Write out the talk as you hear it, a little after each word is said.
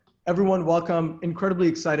Everyone, welcome. Incredibly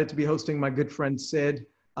excited to be hosting my good friend Sid.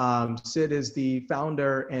 Sid is the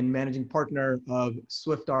founder and managing partner of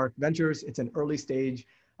SwiftArc Ventures. It's an early stage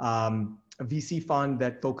VC fund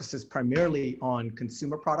that focuses primarily on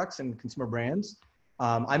consumer products and consumer brands.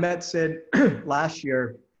 I met Sid last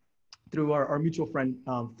year through our mutual friend,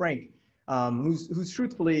 Frank, who's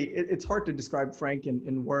truthfully, it's hard to describe Frank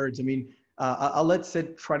in words. I mean, I'll let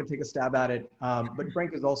Sid try to take a stab at it. But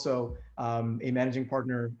Frank is also a managing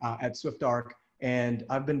partner at SwiftArc. And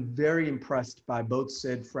I've been very impressed by both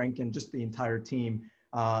Sid, Frank, and just the entire team.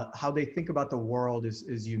 How they think about the world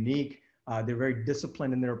is unique. They're very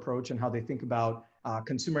disciplined in their approach and how they think about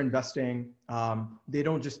consumer investing. They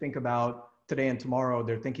don't just think about today and tomorrow.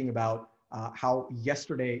 They're thinking about how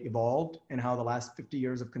yesterday evolved and how the last 50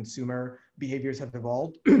 years of consumer behaviors have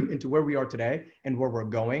evolved into where we are today and where we're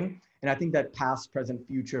going. And I think that past, present,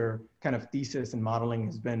 future kind of thesis and modeling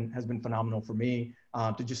has been phenomenal for me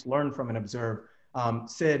to just learn from and observe.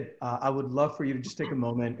 Sid, I would love for you to just take a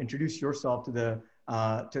moment, introduce yourself to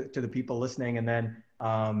the people listening, and then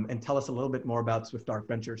and tell us a little bit more about SwiftArc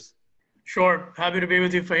Ventures. Sure. Happy to be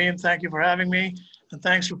with you, Fahim. Thank you for having me. And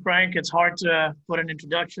thanks to Frank. It's hard to put an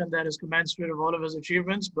introduction that is commensurate of all of his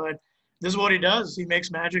achievements, but this is what he does. He makes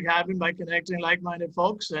magic happen by connecting like-minded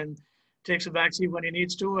folks and takes a backseat when he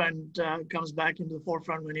needs to and comes back into the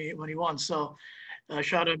forefront when he wants. So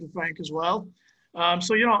shout out to Frank as well.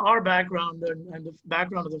 So, you know, our background and the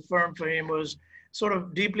background of the firm for him was sort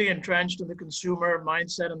of deeply entrenched in the consumer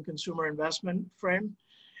mindset and consumer investment frame.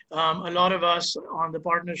 A lot of us on the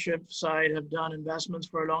partnership side have done investments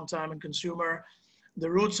for a long time in consumer.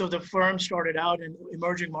 The roots of the firm started out in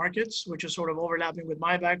emerging markets, which is sort of overlapping with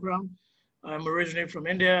my background. I'm originally from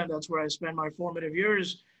India, and that's where I spent my formative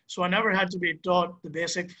years. So I never had to be taught the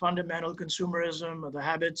basic fundamental consumerism or the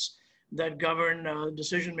habits that govern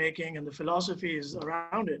decision-making and the philosophies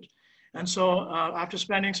around it. And so after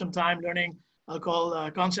spending some time learning, I'll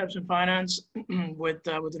call concepts in finance with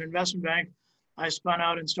an investment bank, I spun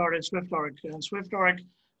out and started SwiftArc. And SwiftArc,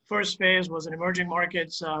 first phase was an emerging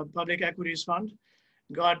markets public equities fund.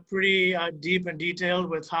 Got pretty deep and detailed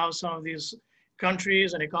with how some of these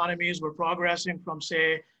countries and economies were progressing from,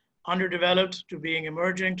 say, underdeveloped to being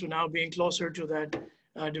emerging to now being closer to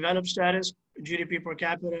that developed status, GDP per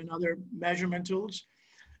capita and other measurement tools.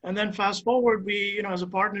 And then fast forward, we, you know, as a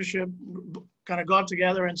partnership kind of got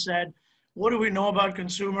together and said, what do we know about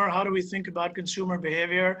consumer? How do we think about consumer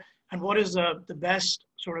behavior? And what is the best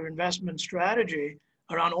sort of investment strategy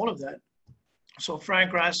around all of that? So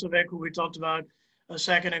Frank Rasovic, who we talked about a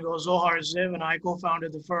second ago, Zohar Ziv, and I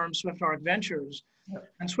co-founded the firm SwiftArc Ventures. Yep.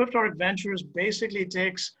 And SwiftArc Ventures basically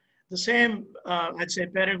takes the same, I'd say,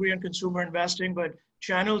 pedigree in consumer investing, but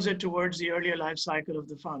channels it towards the earlier life cycle of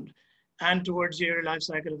the fund and towards the earlier life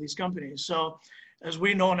cycle of these companies. So as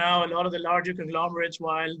we know now, a lot of the larger conglomerates,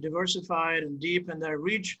 while diversified and deep in their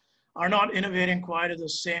reach, are not innovating quite at the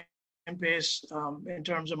same pace in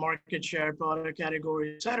terms of market share, product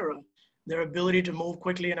category, et cetera. Their ability to move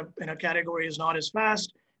quickly in a category is not as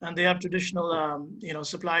fast, and they have traditional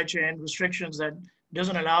supply chain restrictions that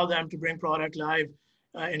doesn't allow them to bring product live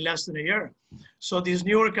in less than a year. So these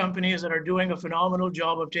newer companies that are doing a phenomenal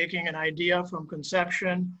job of taking an idea from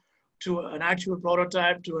conception to an actual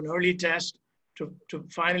prototype to an early test to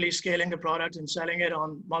finally scaling the product and selling it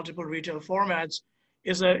on multiple retail formats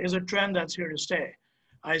is a trend that's here to stay.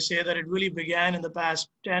 I say that it really began in the past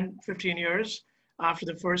 10, 15 years after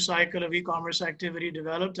the first cycle of e-commerce activity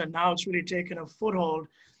developed, and now it's really taken a foothold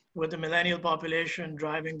with the millennial population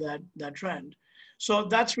driving that trend. So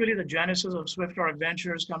that's really the genesis of SwiftArc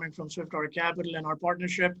Ventures coming from SwiftArc Capital and our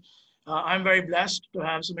partnership. I'm very blessed to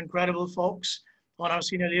have some incredible folks on our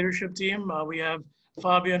senior leadership team. We have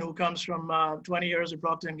Fabian, who comes from 20 years at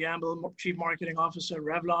Procter & Gamble, Chief Marketing Officer,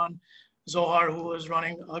 Revlon. Zohar, who is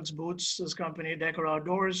running Uggs Boots, this company, Decor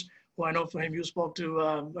Outdoors, who I know for him you spoke to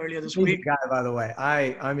earlier this week. He's a guy, by the way.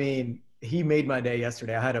 I mean, he made my day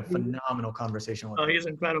yesterday. I had a phenomenal conversation with him. He's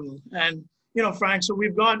incredible. And, you know, Frank, so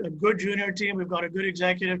we've got a good junior team, we've got a good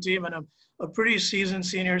executive team, and a pretty seasoned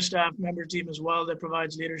senior staff member team as well that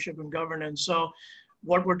provides leadership and governance. So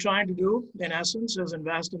what we're trying to do, in essence, is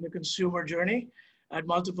invest in the consumer journey at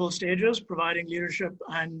multiple stages, providing leadership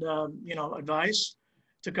and, advice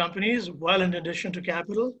to companies, well, in addition to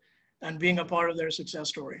capital, and being a part of their success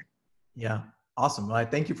story. Yeah, awesome. Well,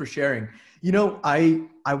 thank you for sharing. You know, I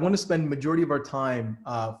want to spend majority of our time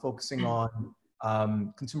focusing on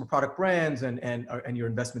consumer product brands and your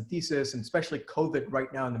investment thesis, and especially COVID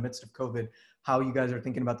right now in the midst of COVID, how you guys are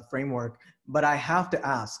thinking about the framework. But I have to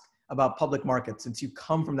ask about public markets since you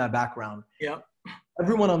come from that background. Yeah.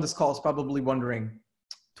 Everyone on this call is probably wondering,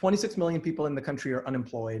 26 million people in the country are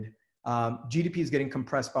unemployed. GDP is getting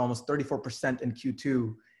compressed by almost 34% in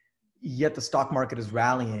Q2, yet the stock market is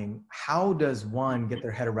rallying. How does one get their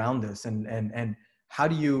head around this? And how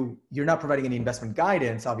do you're not providing any investment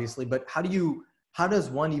guidance, obviously, but how does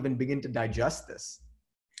one even begin to digest this?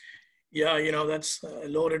 Yeah, that's a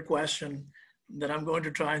loaded question that I'm going to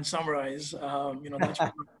try and summarize. That's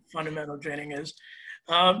what fundamental training is.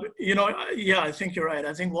 Yeah, I think you're right.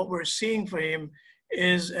 I think what we're seeing for him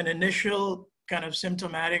is an initial kind of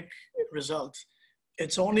symptomatic result.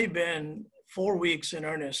 It's only been 4 weeks in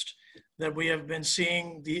earnest that we have been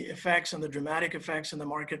seeing the effects and the dramatic effects in the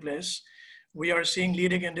marketplace. We are seeing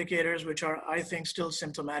leading indicators, which are, I think, still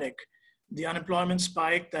symptomatic. The unemployment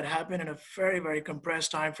spike that happened in a very, very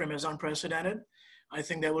compressed time frame is unprecedented. I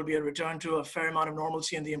think there will be a return to a fair amount of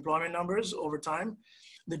normalcy in the employment numbers over time.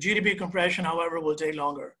 The GDP compression, however, will take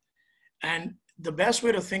longer. And the best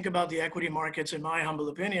way to think about the equity markets, in my humble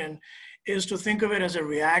opinion, is to think of it as a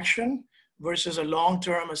reaction versus a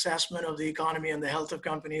long-term assessment of the economy and the health of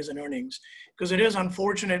companies and earnings. Because it is,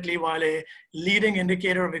 unfortunately, while a leading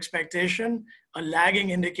indicator of expectation, a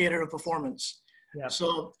lagging indicator of performance. Yeah.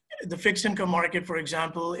 So the fixed income market, for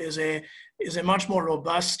example, is a much more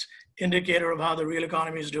robust indicator of how the real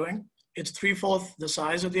economy is doing. It's 3/4 the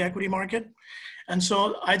size of the equity market. And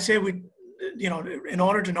so I'd say in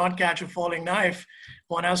order to not catch a falling knife,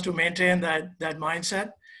 one has to maintain that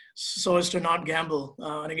mindset so as to not gamble.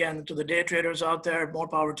 And again, to the day traders out there, more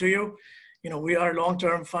power to you. We are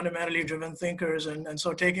long-term, fundamentally driven thinkers. And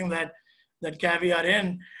so taking that caveat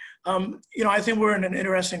in, I think we're in an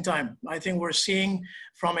interesting time. I think we're seeing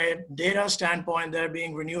from a data standpoint, there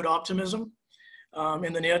being renewed optimism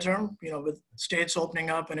in the near term, with states opening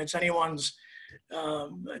up, and it's anyone's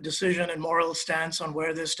decision and moral stance on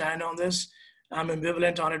where they stand on this. I'm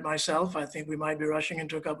ambivalent on it myself. I think we might be rushing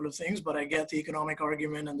into a couple of things, but I get the economic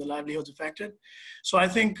argument and the livelihoods affected. So I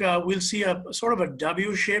think we'll see a sort of a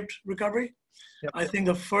W-shaped recovery. Yep. I think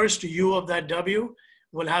the first U of that W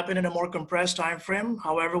will happen in a more compressed time frame.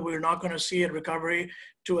 However, we're not going to see a recovery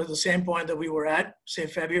to the same point that we were at, say,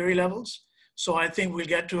 February levels. So I think we'll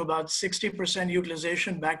get to about 60%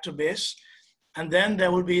 utilization back to base. And then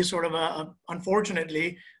there will be sort of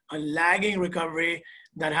unfortunately, a lagging recovery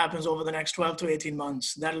that happens over the next 12 to 18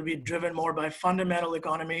 months. That'll be driven more by fundamental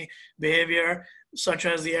economy behavior, such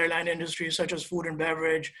as the airline industry, such as food and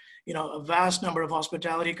beverage, a vast number of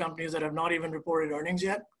hospitality companies that have not even reported earnings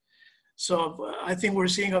yet. So I think we're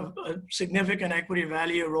seeing a significant equity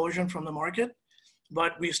value erosion from the market,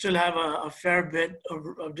 but we still have a fair bit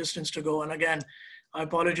of distance to go. And again, I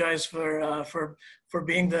apologize for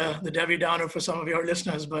being the Debbie Downer for some of your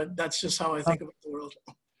listeners, but that's just how I think about the world.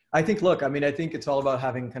 I think it's all about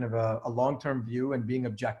having kind of a long-term view and being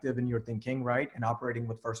objective in your thinking, right? And operating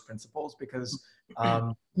with first principles, because,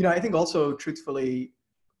 I think also truthfully,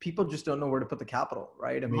 people just don't know where to put the capital,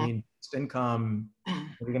 right? I mean, income, what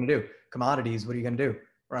are you going to do? Commodities, what are you going to do?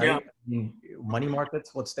 Right? Yeah. I mean, money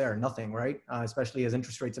markets, what's there? Nothing, right? Especially as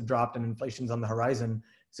interest rates have dropped and inflation's on the horizon.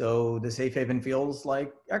 So the safe haven feels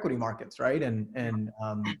like equity markets, right? No,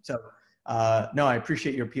 I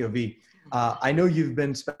appreciate your POV. I know you've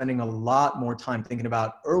been spending a lot more time thinking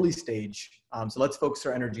about early stage. So let's focus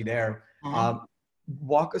our energy there.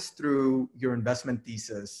 Walk us through your investment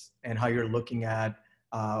thesis and how you're looking at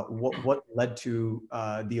what led to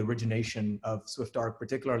the origination of SwiftArc,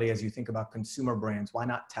 particularly as you think about consumer brands. Why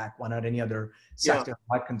not tech? Why not any other sector?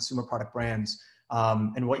 Why consumer product brands?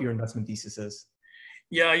 And what your investment thesis is?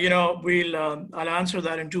 Yeah, I'll answer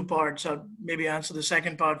that in two parts. I'll maybe answer the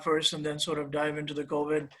second part first and then sort of dive into the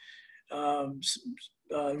COVID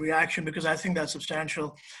reaction, because I think that's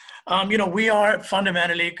substantial. We are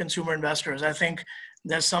fundamentally consumer investors. I think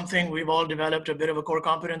that's something we've all developed a bit of a core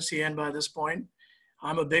competency in by this point.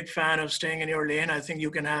 I'm a big fan of staying in your lane. I think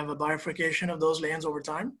you can have a bifurcation of those lanes over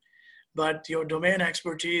time, but your domain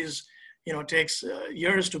expertise, takes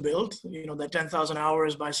years to build, that 10,000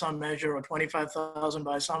 hours by some measure or 25,000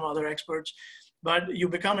 by some other experts, but you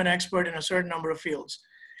become an expert in a certain number of fields.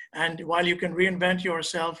 And while you can reinvent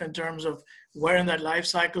yourself in terms of where in that life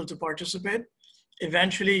cycle to participate,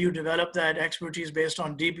 eventually you develop that expertise based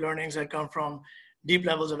on deep learnings that come from deep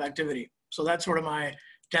levels of activity. So that's sort of my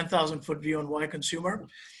 10,000 foot view on why consumer.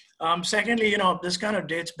 Secondly, this kind of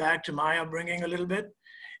dates back to my upbringing a little bit.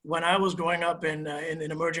 When I was growing up in an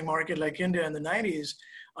emerging market like India in the 90s,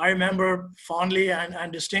 I remember fondly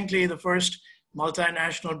and distinctly the first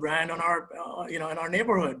multinational brand on our, in our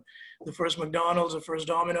neighborhood, the first McDonald's, the first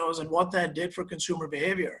Domino's, and what that did for consumer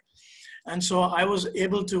behavior. And so I was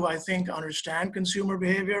able to, I think, understand consumer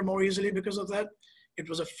behavior more easily because of that. It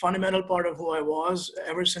was a fundamental part of who I was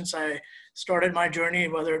ever since I started my journey,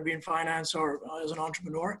 whether it be in finance or as an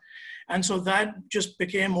entrepreneur. And so that just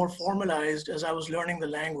became more formalized as I was learning the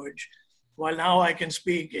language. While now I can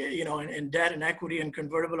speak, in debt and equity and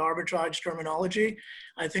convertible arbitrage terminology,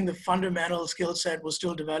 I think the fundamental skill set was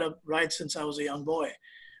still developed right since I was a young boy,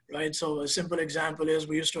 right? So a simple example is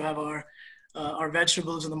we used to have our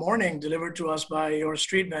vegetables in the morning delivered to us by your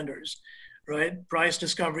street vendors, right? Price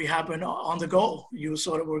discovery happened on the go. You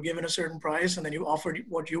sort of were given a certain price and then you offered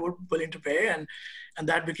what you were willing to pay, and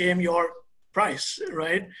that became your price,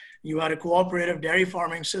 right? You had a cooperative dairy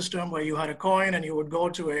farming system where you had a coin and you would go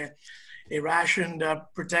to a rationed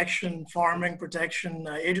farming protection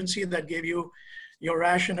agency that gave you your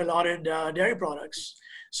ration allotted dairy products.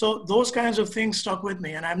 So those kinds of things stuck with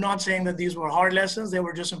me. And I'm not saying that these were hard lessons, they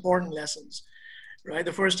were just important lessons, right?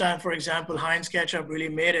 The first time, for example, Heinz ketchup really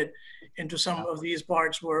made it into some of these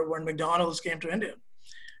parts were when McDonald's came to India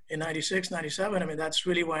in 96, 97. I mean, that's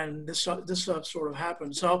really when this stuff sort of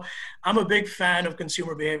happened. So I'm a big fan of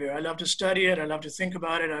consumer behavior. I love to study it. I love to think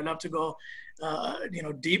about it. I love to go,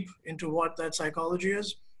 deep into what that psychology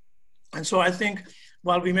is. And so I think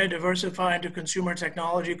while we may diversify into consumer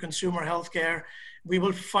technology, consumer healthcare, we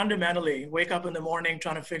will fundamentally wake up in the morning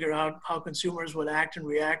trying to figure out how consumers will act and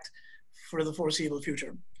react for the foreseeable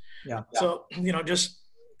future. Yeah. So, just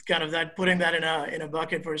kind of that, putting that in a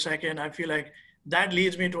bucket for a second, I feel like that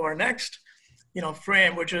leads me to our next,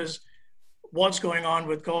 frame, which is what's going on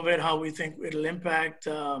with COVID, how we think it'll impact,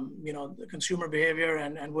 the consumer behavior,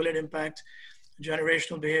 and will it impact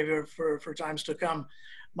generational behavior for times to come.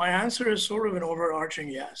 My answer is sort of an overarching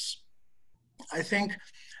yes. I think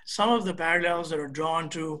some of the parallels that are drawn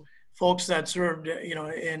to folks that served,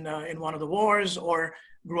 in one of the wars or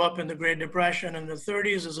grew up in the Great Depression in the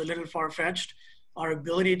 30s is a little far-fetched. Our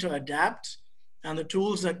ability to adapt and the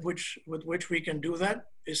tools with which we can do that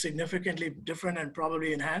is significantly different and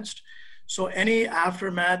probably enhanced. So any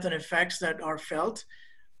aftermath and effects that are felt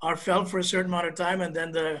for a certain amount of time, and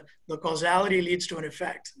then the causality leads to an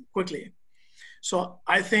effect quickly. So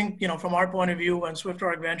I think, from our point of view, when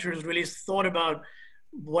SwiftArc Ventures really thought about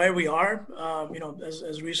where we are,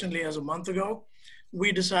 as recently as a month ago,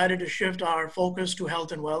 we decided to shift our focus to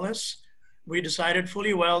health and wellness. We decided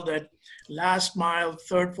fully well that last mile,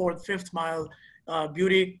 third, fourth, fifth mile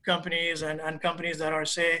beauty companies and companies that are,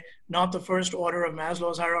 say, not the first order of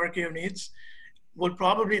Maslow's hierarchy of needs will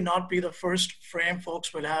probably not be the first frame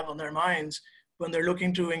folks will have on their minds when they're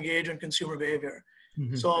looking to engage in consumer behavior.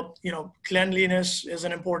 Mm-hmm. So, cleanliness is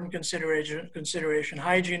an important consideration.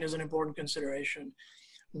 Hygiene is an important consideration.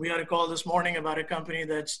 We had a call this morning about a company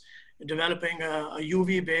that's developing a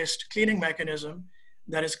UV-based cleaning mechanism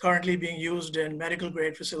that is currently being used in medical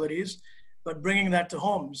grade facilities, but bringing that to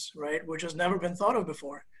homes, right, which has never been thought of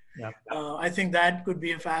before. Yeah. I think that could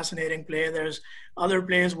be a fascinating play. There's other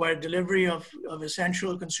plays where delivery of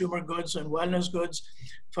essential consumer goods and wellness goods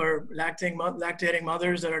for lactating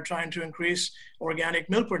mothers that are trying to increase organic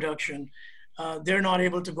milk production. They're not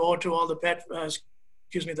able to go to all the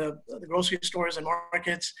the grocery stores and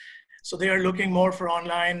markets. So they are looking more for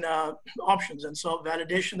online options. And so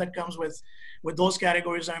validation that comes with those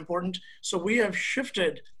categories are important. So we have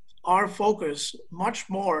shifted our focus much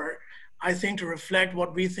more, I think, to reflect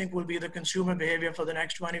what we think will be the consumer behavior for the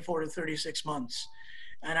next 24 to 36 months.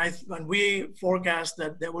 And we forecast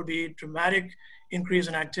that there will be dramatic increase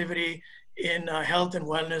in activity in health and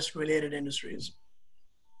wellness related industries.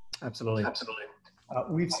 Absolutely.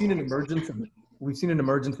 We've seen an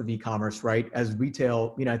emergence of e-commerce, right? As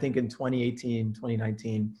retail, I think in 2018,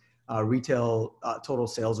 2019, retail total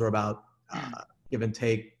sales are about, give and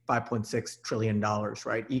take, $5.6 trillion,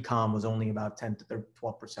 right? E-com was only about 10 to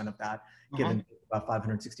 12% of that, given about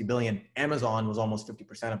 560 billion. Amazon was almost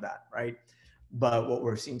 50% of that, right? But what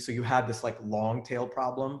we're seeing, so you had this like long tail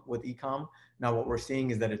problem with e-com. Now what we're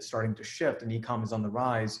seeing is that it's starting to shift and e-com is on the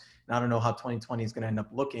rise. And I don't know how 2020 is going to end up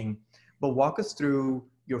looking, but walk us through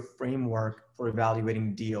your framework for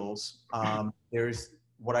evaluating deals. There's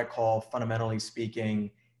what I call, fundamentally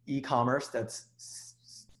speaking, e-commerce that's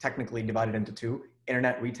technically divided into two: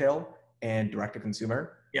 internet retail and direct to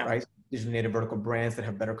consumer, right? Digital native vertical brands that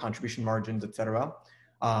have better contribution margins, et cetera.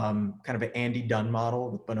 Kind of an Andy Dunn model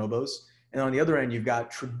with bonobos. And on the other end, you've got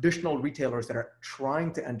traditional retailers that are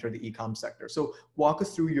trying to enter the e-com sector. So walk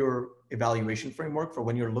us through your evaluation framework for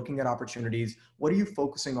when you're looking at opportunities. What are you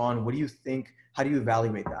focusing on? What do you think? How do you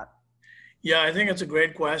evaluate that? Yeah, I think it's a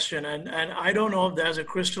great question. And I don't know if there's a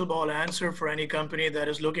crystal ball answer for any company that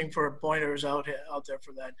is looking for pointers out there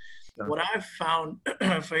for that. Sure. What I've found,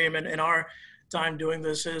 Fahim, in our time doing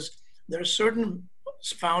this is there are certain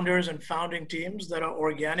founders and founding teams that are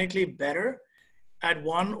organically better at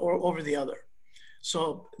one or over the other.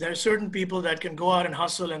 So there are certain people that can go out and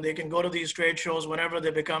hustle, and they can go to these trade shows whenever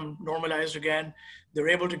they become normalized again. They're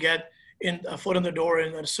able to get in a foot in the door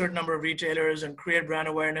in a certain number of retailers and create brand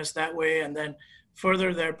awareness that way, and then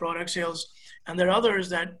further their product sales. And there are others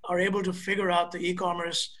that are able to figure out the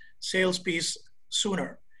e-commerce sales piece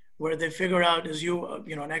sooner, where they figure out, as you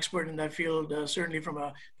know, an expert in that field, certainly from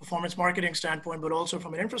a performance marketing standpoint, but also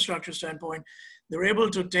from an infrastructure standpoint, they're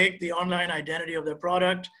able to take the online identity of their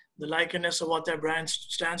product, the likeness of what their brand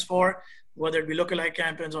stands for, whether it be lookalike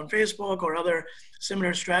campaigns on Facebook or other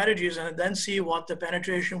similar strategies, and then see what the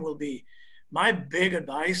penetration will be. My big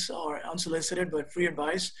advice, or unsolicited but free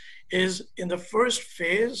advice, is in the first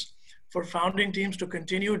phase for founding teams to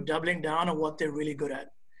continue doubling down on what they're really good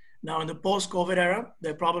at. Now, in the post-COVID era,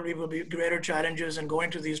 there probably will be greater challenges in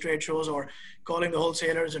going to these trade shows or calling the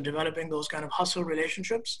wholesalers and developing those kind of hustle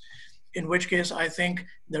relationships, in which case I think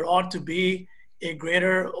there ought to be a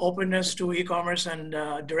greater openness to e-commerce and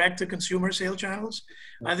direct-to-consumer sale channels.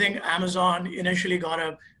 I think Amazon initially got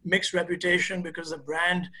a mixed reputation because the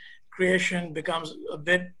brand creation becomes a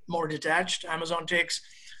bit more detached. Amazon takes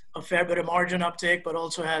a fair bit of margin uptake, but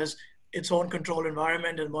also has its own controlled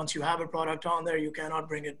environment. And once you have a product on there, you cannot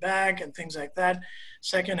bring it back and things like that.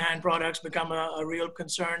 Secondhand products become a real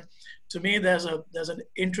concern. To me, there's an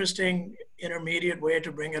interesting intermediate way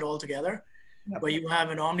to bring it all together, where you have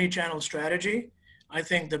an omni-channel strategy. I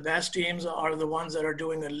think the best teams are the ones that are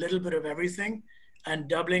doing a little bit of everything and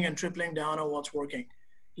doubling and tripling down on what's working.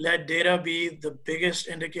 Let data be the biggest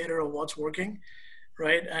indicator of what's working,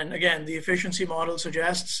 right? And again, the efficiency model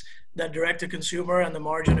suggests that direct-to-consumer and the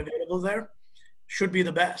margin available there should be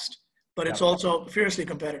the best, but it's also fiercely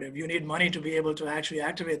competitive. You need money to be able to actually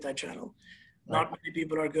activate that channel. Not many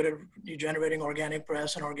people are good at generating organic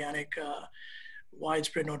press and organic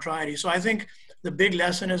widespread notoriety. So I think the big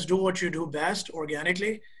lesson is do what you do best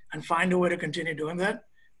organically and find a way to continue doing that.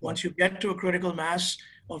 Once you get to a critical mass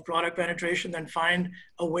of product penetration, then find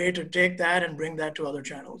a way to take that and bring that to other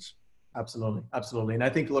channels. Absolutely. Absolutely. And I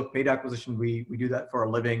think, look, paid acquisition, we do that for a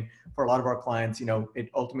living. For a lot of our clients, you know, it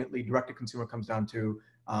ultimately direct to consumer comes down to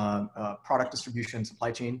product distribution,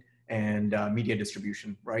 supply chain, and media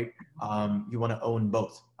distribution, right? You want to own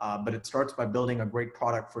both, but it starts by building a great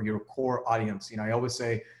product for your core audience. You know, I always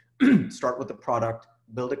say, start with the product,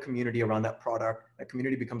 build a community around that product. That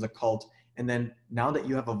community becomes a cult. And then now that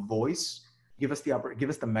you have a voice, give us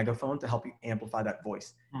the megaphone to help you amplify that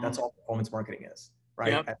voice. Mm-hmm. That's all performance marketing is,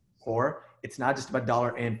 right? Yep. At the core, it's not just about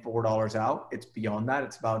 $1 in, $4 out. It's beyond that.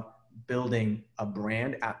 It's about building a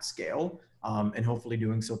brand at scale, and hopefully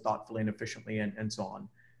doing so thoughtfully and efficiently and so on.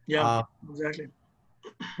 Yeah, exactly.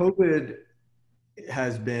 COVID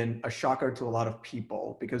has been a shocker to a lot of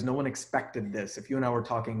people because no one expected this. If you and I were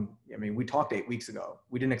talking, I mean, we talked 8 weeks ago.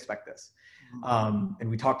 We didn't expect this. And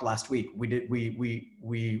we talked last week.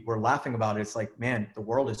 We were laughing about it. It's like, man, the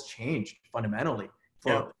world has changed fundamentally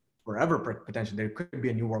for forever potentially. There could be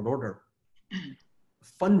a new world order.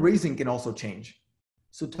 Fundraising can also change.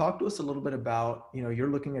 So talk to us a little bit about, you know, you're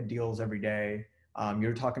looking at deals every day.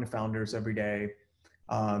 You're talking to founders every day.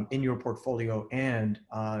 In your portfolio and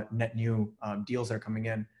net new deals that are coming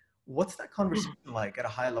in. What's that conversation like at a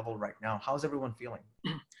high level right now? How's everyone feeling?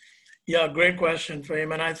 Yeah, great question,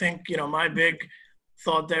 Fahim. And I think, you know, my big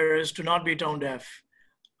thought there is to not be tone deaf.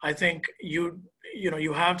 I think you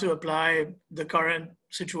have to apply the current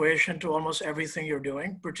situation to almost everything you're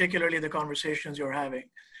doing, particularly the conversations you're having.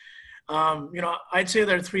 You know, I'd say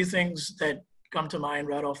there are 3 things that come to mind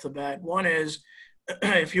right off the bat. One is,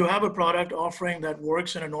 if you have a product offering that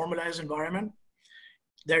works in a normalized environment,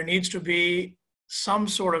 there needs to be some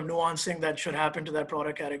sort of nuancing that should happen to that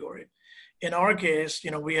product category. In our case,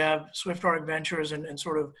 you know, we have SwiftArc Ventures and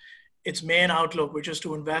sort of its main outlook, which is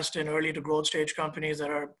to invest in early to growth stage companies that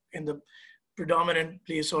are in the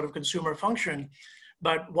predominantly sort of consumer function.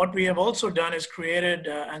 But what we have also done is created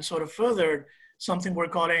and sort of furthered something we're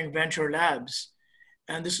calling Venture Labs.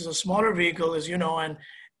 And this is a smaller vehicle, as you know, and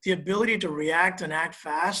the ability to react and act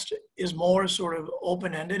fast is more sort of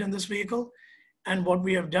open-ended in this vehicle. And what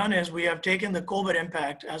we have done is we have taken the COVID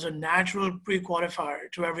impact as a natural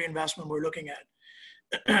pre-qualifier to every investment we're looking at.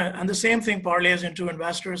 And the same thing parlays into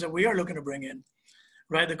investors that we are looking to bring in,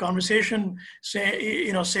 right? The conversation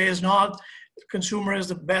says not consumer is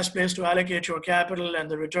the best place to allocate your capital and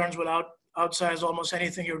the returns will outsize almost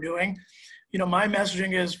anything you're doing. You know, my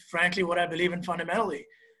messaging is frankly what I believe in fundamentally.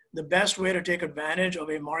 The best way to take advantage of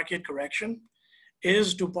a market correction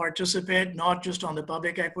is to participate not just on the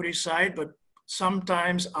public equity side, but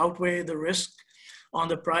sometimes outweigh the risk on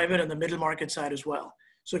the private and the middle market side as well.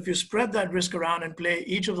 So if you spread that risk around and play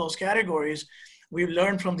each of those categories, we've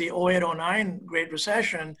learned from the 0809 Great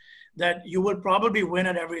Recession that you will probably win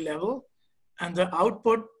at every level, and the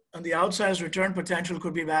output and the outsized return potential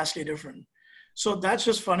could be vastly different. So that's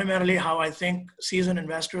just fundamentally how I think seasoned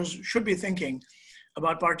investors should be thinking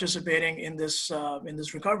about participating in this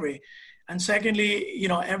recovery. And secondly,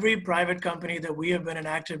 every private company that we have been in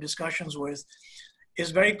active discussions with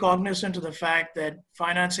is very cognizant of the fact that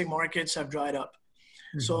financing markets have dried up.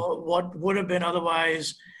 Mm-hmm. So what would have been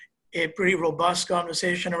otherwise a pretty robust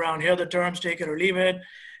conversation around here, the terms, take it or leave it,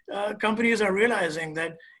 companies are realizing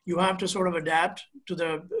that you have to sort of adapt to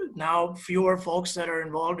the now fewer folks that are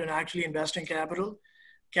involved in actually investing capital.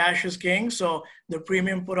 Cash is king, so the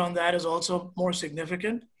premium put on that is also more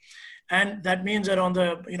significant. And that means that on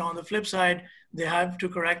the flip side, they have to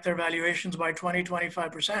correct their valuations by 20,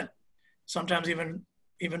 25%, sometimes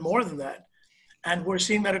even more than that. And we're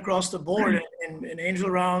seeing that across the board in angel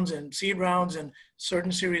rounds and seed rounds and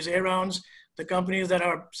certain Series A rounds. The companies that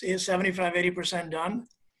are 75, 80% done,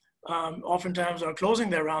 oftentimes are closing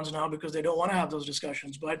their rounds now because they don't want to have those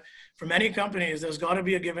discussions. But for many companies, there's got to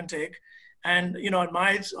be a give and take. And on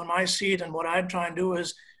my seat, and what I try and do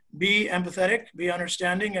is be empathetic, be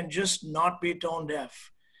understanding, and just not be tone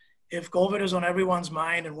deaf. If COVID is on everyone's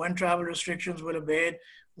mind, and when travel restrictions will abate,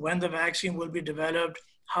 when the vaccine will be developed,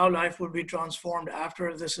 how life will be transformed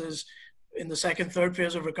after this is in the second, third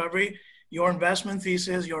phase of recovery, your investment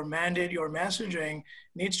thesis, your mandate, your messaging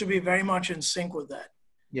needs to be very much in sync with that.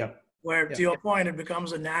 Yeah. Where, to your point, it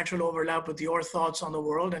becomes a natural overlap with your thoughts on the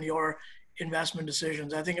world and your investment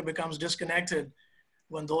decisions. I think it becomes disconnected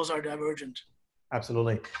when those are divergent.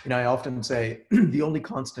 Absolutely. I often say the only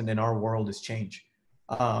constant in our world is change.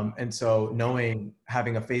 And so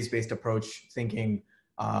having a phase-based approach, thinking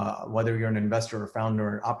whether you're an investor or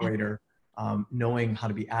founder or operator, knowing how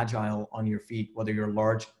to be agile on your feet, whether you're a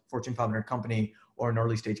large Fortune 500 company or an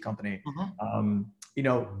early stage company.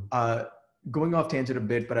 Going off tangent a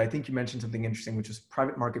bit, but I think you mentioned something interesting, which is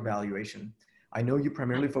private market valuation. I know you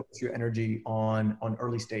primarily focus your energy on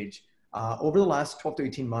early stage. Over the last 12 to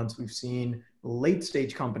 18 months, we've seen late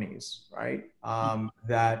stage companies, right,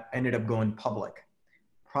 that ended up going public.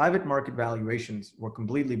 Private market valuations were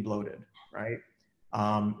completely bloated, right?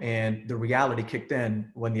 And the reality kicked in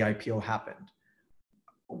when the IPO happened.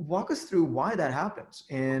 Walk us through why that happens,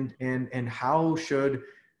 and how should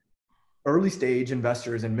early stage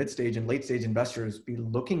investors and mid stage and late stage investors be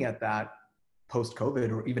looking at that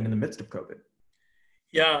post-COVID or even in the midst of COVID?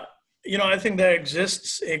 Yeah, I think there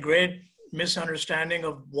exists a great misunderstanding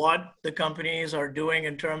of what the companies are doing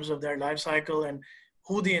in terms of their life cycle and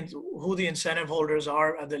who the incentive holders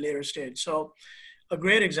are at the later stage. So a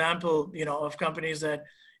great example, of companies that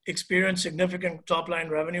experience significant top line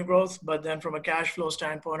revenue growth, but then from a cash flow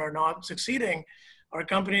standpoint are not succeeding, are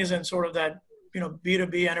companies in sort of that,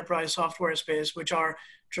 B2B enterprise software space, which are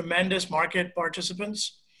tremendous market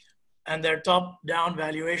participants, and their top down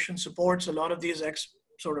valuation supports a lot of these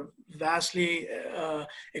sort of vastly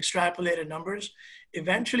extrapolated numbers.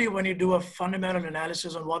 Eventually, when you do a fundamental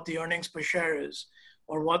analysis on what the earnings per share is,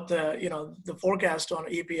 or what the forecast on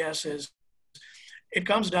EPS is, it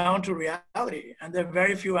comes down to reality. And there are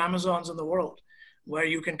very few Amazons in the world where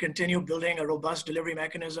you can continue building a robust delivery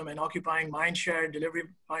mechanism and occupying mindshare, delivery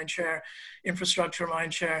mindshare, infrastructure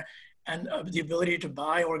mindshare, and the ability to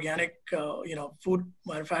buy organic, food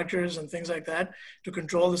manufacturers and things like that to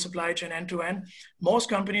control the supply chain end to end. Most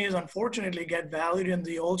companies, unfortunately, get valued in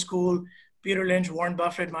the old school Peter Lynch, Warren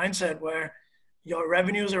Buffett mindset, where your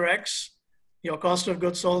revenues are X, your cost of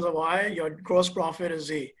goods sold are Y, your gross profit is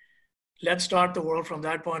Z. Let's start the world from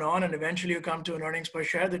that point on, and eventually you come to an earnings per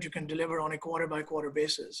share that you can deliver on a quarter by quarter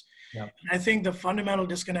basis. Yeah. And I think the fundamental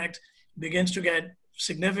disconnect begins to get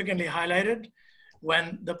significantly highlighted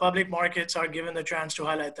when the public markets are given the chance to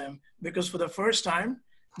highlight them. Because for the first time,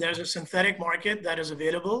 there's a synthetic market that is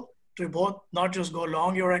available to both not just go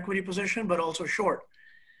long your equity position, but also short.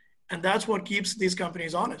 And that's what keeps these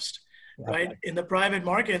companies honest, right? In the private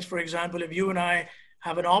markets, for example, if you and I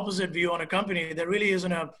have an opposite view on a company, there really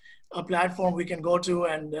isn't a platform we can go to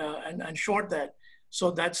and short that. So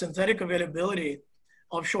that synthetic availability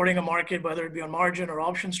of shorting a market, whether it be on margin or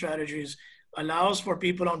option strategies, allows for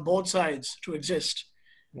people on both sides to exist,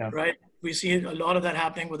 right? We see a lot of that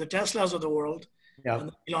happening with the Teslas of the world.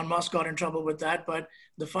 And Elon Musk got in trouble with that. But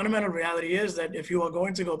the fundamental reality is that if you are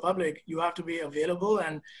going to go public, you have to be available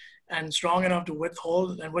and strong enough to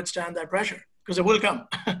withhold and withstand that pressure, because it will come.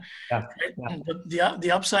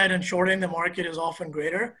 The upside in shorting the market is often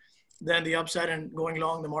greater than the upside in going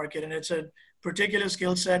long the market. And it's a particular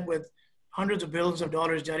skill set with hundreds of billions of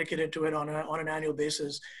dollars dedicated to it on an annual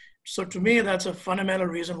basis. So to me, that's a fundamental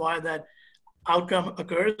reason why that outcome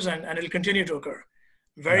occurs, and it'll continue to occur.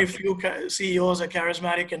 Very Yeah. few CEOs are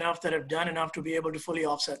charismatic enough that have done enough to be able to fully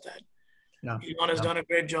offset that. Yeah. Elon has done a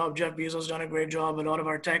great job. Jeff Bezos has done a great job. A lot of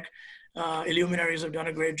our tech illuminaries have done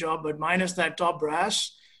a great job. But minus that top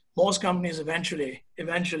brass, most companies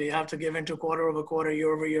eventually have to give into quarter over quarter,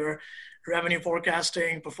 year over year, revenue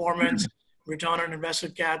forecasting, performance, return on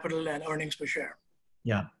invested capital, and earnings per share.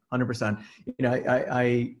 Yeah, 100%. You know,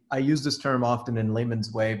 I use this term often in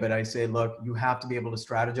layman's way, but I say, look, you have to be able to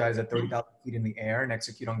strategize at 30,000 feet in the air and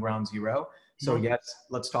execute on ground zero. So yes,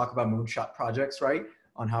 let's talk about moonshot projects, right?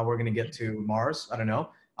 On how we're going to get to Mars. I don't know.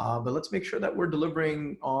 But let's make sure that we're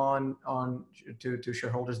delivering to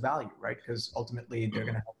shareholders' value, right? Because ultimately they're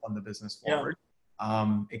going to help fund the business forward.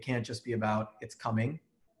 Yeah. It can't just be about it's coming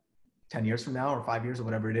 10 years from now or 5 years or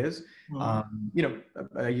whatever it is. You know,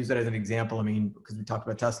 I use that as an example. I mean, because we talked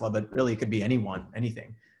about Tesla, but really it could be anyone,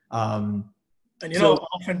 anything. And you know,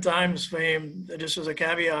 oftentimes, Fahim, just as a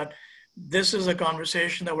caveat, this is a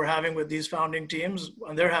conversation that we're having with these founding teams,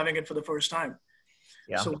 and they're having it for the first time.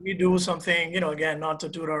 Yeah. So we do something, you know, again, not to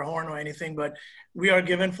toot our horn or anything, but we are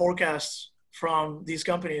given forecasts from these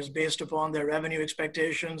companies based upon their revenue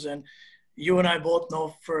expectations. And you and I both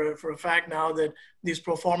know for a fact now that these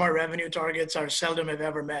pro forma revenue targets are seldom if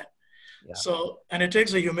ever met. Yeah. So, and it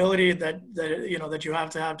takes a humility that you have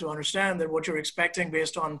to understand that what you're expecting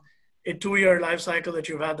based on a 2-year life cycle that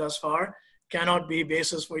you've had thus far cannot be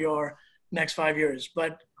basis for your next 5 years.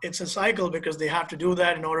 But it's a cycle because they have to do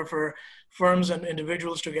that in order for firms and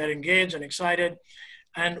individuals to get engaged and excited.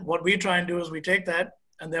 And what we try and do is we take that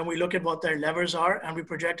and then we look at what their levers are and we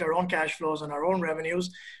project our own cash flows and our own revenues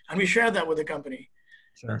and we share that with the company.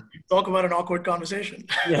 Sure. Talk about an awkward conversation.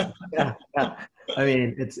 Yeah. I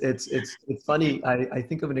mean, it's funny. I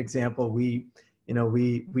think of an example. We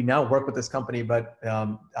now work with this company, but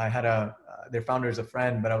I had their founder is a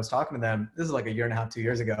friend, but I was talking to them. This is like 1.5 years, 2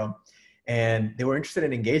 years ago. And they were interested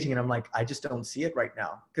in engaging. And I'm like, I just don't see it right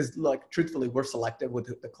now. Because like, truthfully, we're selective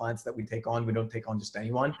with the clients that we take on. We don't take on just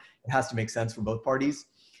anyone. It has to make sense for both parties.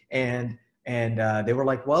 And they were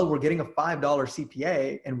like, well, we're getting a $5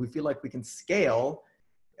 CPA and we feel like we can scale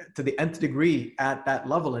to the nth degree at that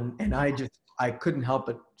level. And I couldn't help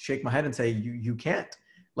but shake my head and say, you can't.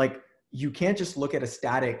 Like, you can't just look at a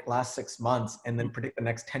static last 6 months and then predict the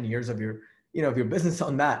next 10 years of your business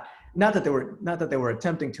on that. Not that they were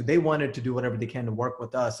attempting to. They wanted to do whatever they can to work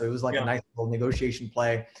with us. So it was like a nice little negotiation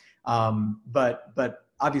play. But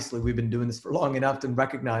obviously we've been doing this for long enough to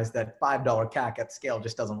recognize that $5 CAC at scale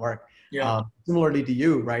just doesn't work. Yeah. Similarly to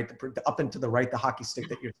you, right? The up and to the right, the hockey stick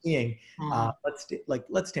that you're seeing.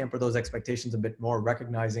 Let's tamper those expectations a bit more,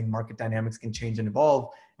 recognizing market dynamics can change and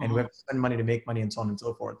evolve, and we have to spend money to make money, and so on and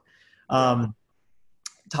so forth.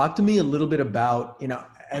 Talk to me a little bit about,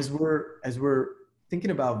 as we're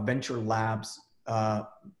thinking about venture labs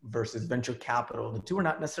versus venture capital, the two are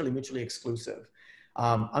not necessarily mutually exclusive.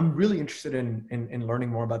 I'm really interested in learning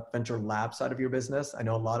more about the venture lab side of your business. I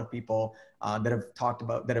know a lot of people that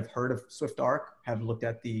have heard of SwiftArc have looked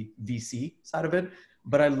at the VC side of it,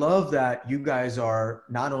 but I love that you guys are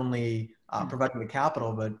not only providing the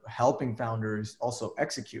capital, but helping founders also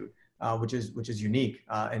execute. Which is unique.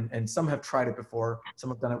 And some have tried it before, some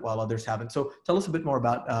have done it while others haven't. So tell us a bit more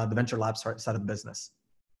about the venture lab side of the business.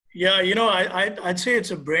 Yeah, I'd say it's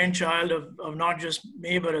a brainchild of not just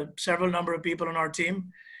me, but several number of people on our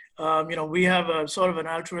team. We have a sort of an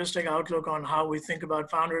altruistic outlook on how we think about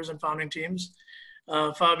founders and founding teams.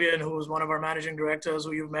 Fabian, who is one of our managing directors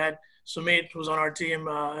who you've met, Sumit, who's on our team,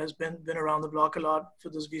 has been around the block a lot for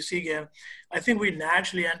this VC game. I think we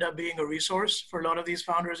naturally end up being a resource for a lot of these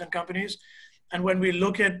founders and companies. And when we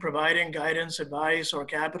look at providing guidance, advice, or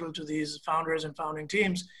capital to these founders and founding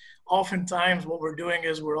teams, oftentimes what we're doing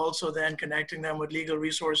is we're also then connecting them with legal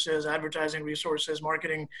resources, advertising resources,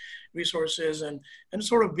 marketing resources, and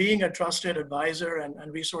sort of being a trusted advisor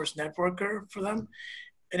and resource networker for them.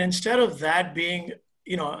 And instead of that being,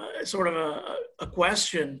 sort of a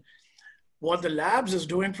question, what the labs is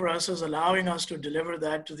doing for us is allowing us to deliver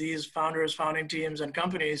that to these founders, founding teams, and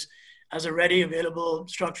companies as a ready, available,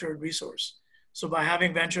 structured resource. So by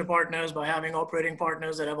having venture partners, by having operating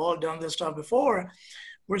partners that have all done this stuff before,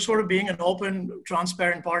 we're sort of being an open,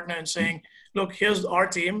 transparent partner and saying, look, here's our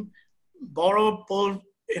team, borrow, pull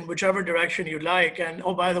in whichever direction you like. And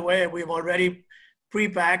oh, by the way, we've already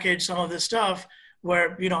pre-packaged some of this stuff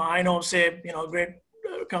where, I know, say, a great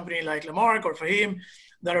company like Lamarck or Fahim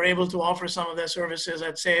that are able to offer some of their services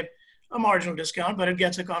at, say, a marginal discount, but it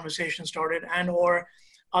gets a conversation started, and or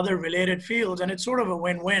other related fields. And it's sort of a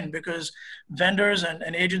win-win because vendors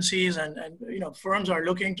and agencies and firms are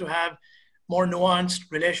looking to have more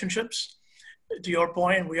nuanced relationships. to your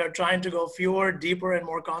point, we are trying to go fewer, deeper, and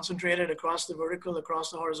more concentrated across the vertical,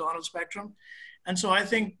 across the horizontal spectrum. And so I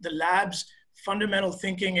think the lab's fundamental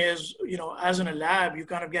thinking is, as in a lab, you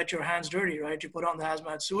kind of get your hands dirty, right? You put on the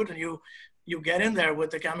hazmat suit and you get in there with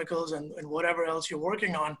the chemicals and whatever else you're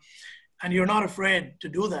working on. And you're not afraid to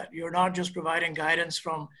do that. You're not just providing guidance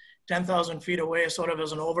from 10,000 feet away, sort of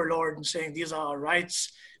as an overlord and saying, these are our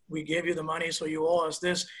rights. We gave you the money, so you owe us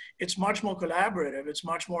this. It's much more collaborative. It's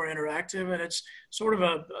much more interactive. And it's sort of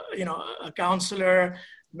a counselor,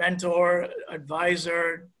 mentor,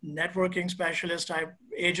 advisor, networking specialist type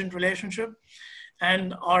agent relationship.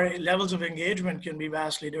 And our levels of engagement can be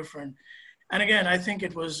vastly different. And again, I think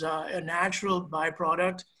it was a natural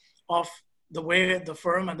byproduct of the way the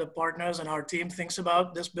firm and the partners and our team thinks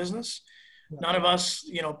about this business. None of us,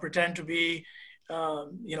 pretend to be,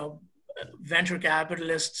 venture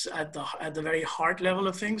capitalists at the very heart level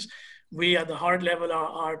of things. We at the heart level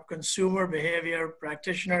are consumer behavior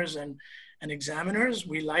practitioners and examiners.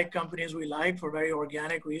 We like companies we like for very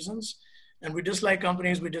organic reasons. And we dislike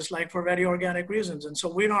companies we dislike for very organic reasons. And so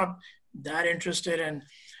we're not that interested in,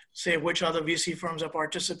 say, which other VC firms are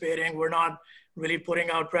participating. We're not really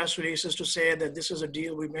putting out press releases to say that this is a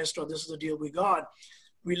deal we missed or this is a deal we got.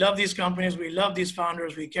 We love these companies. We love these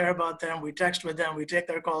founders. We care about them. We text with them. We take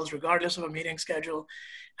their calls regardless of a meeting schedule.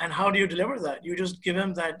 And how do you deliver that? You just give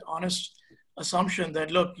them that honest assumption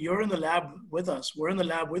that, look, you're in the lab with us. We're in the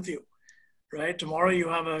lab with you, right? Tomorrow you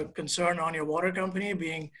have a concern on your water company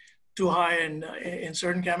being too high in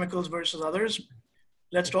certain chemicals versus others.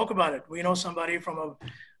 Let's talk about it. We know somebody from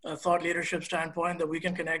a thought leadership standpoint that we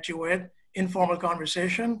can connect you with. Informal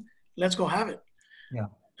conversation. Let's go have it. Yeah.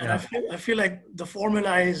 And I feel like the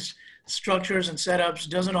formalized structures and setups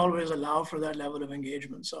doesn't always allow for that level of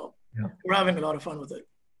engagement. So we're having a lot of fun with it.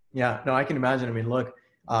 Yeah, no, I can imagine. I mean, look,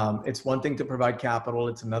 it's one thing to provide capital.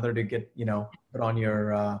 It's another to get, put on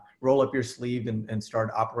your, roll up your sleeve and start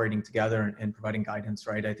operating together and providing guidance,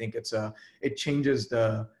 right? I think it changes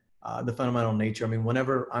the fundamental nature. I mean,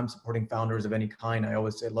 whenever I'm supporting founders of any kind, I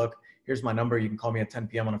always say, look, here's my number. You can call me at 10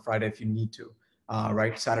 p.m. on a Friday if you need to,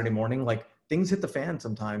 right? Saturday morning, like things hit the fan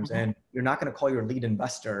sometimes, and you're not going to call your lead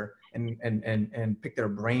investor and pick their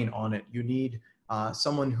brain on it. You need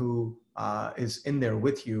someone who is in there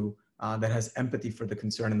with you that has empathy for the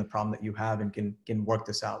concern and the problem that you have and can work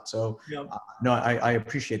this out. So no, I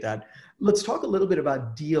appreciate that. Let's talk a little bit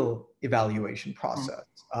about deal evaluation process.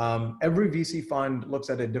 Every VC fund looks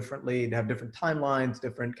at it differently. They have different timelines,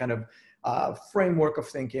 different kind of framework of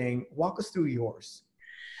thinking. Walk us through yours.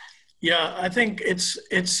 Yeah, I think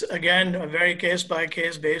it's again, a very case by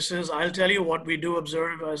case basis. I'll tell you what we do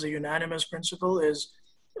observe as a unanimous principle is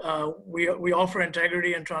we offer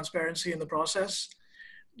integrity and transparency in the process.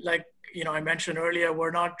 Like, I mentioned earlier, we're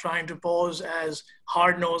not trying to pose as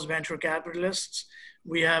hard-nosed venture capitalists.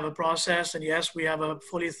 We have a process, and yes, we have a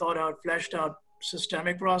fully thought out, fleshed out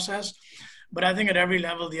systemic process. But I think at every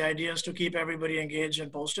level, the idea is to keep everybody engaged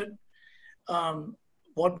and posted.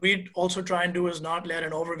 What we also try and do is not let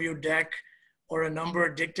an overview deck or a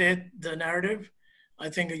number dictate the narrative. I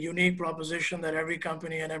think a unique proposition that every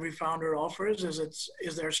company and every founder offers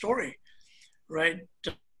is their story, right?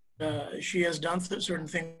 She has done certain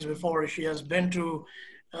things before. She has been to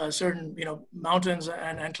certain mountains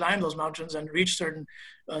and climbed those mountains and reached certain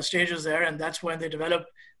stages there. And that's when they develop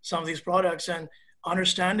some of these products. And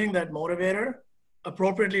understanding that motivator,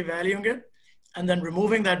 appropriately valuing it, and then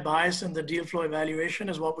removing that bias in the deal flow evaluation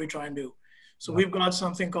is what we try and do. So we've got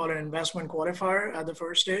something called an investment qualifier at the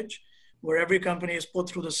first stage, where every company is put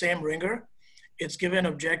through the same ringer. It's given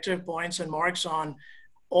objective points and marks on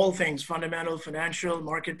all things: fundamental, financial,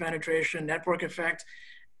 market penetration, network effect.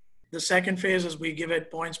 The second phase is we give it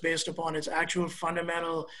points based upon its actual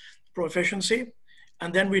fundamental proficiency.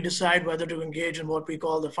 And then we decide whether to engage in what we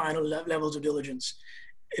call the final levels of diligence.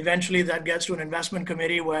 Eventually that gets to an investment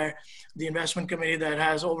committee, where the investment committee that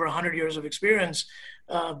has over 100 years of experience,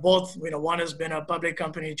 both, one has been a public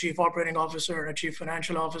company chief operating officer and a chief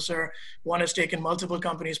financial officer. One has taken multiple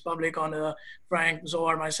companies public on Frank,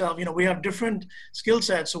 Zohar, myself. We have different skill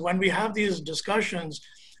sets. So when we have these discussions,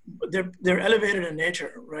 they're elevated in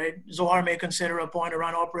nature, right? Zohar may consider a point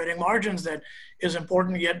around operating margins that is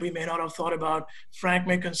important, yet we may not have thought about. Frank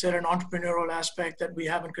may consider an entrepreneurial aspect that we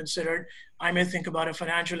haven't considered. I may think about a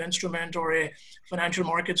financial instrument or a financial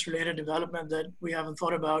markets related development that we haven't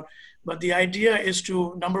thought about. But the idea is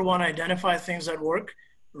to, number one, identify things that work,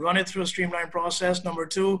 run it through a streamlined process. Number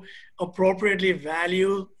two, appropriately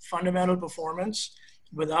value fundamental performance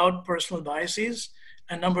without personal biases.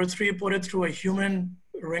 And number three, put it through a human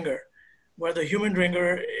ringer, where the human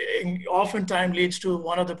ringer oftentimes leads to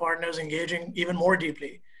one of the partners engaging even more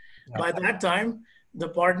deeply. Yeah. By that time, the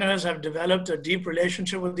partners have developed a deep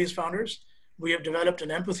relationship with these founders. We have developed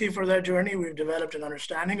an empathy for their journey. We've developed an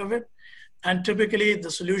understanding of it. And typically,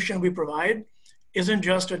 the solution we provide isn't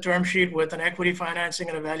just a term sheet with an equity financing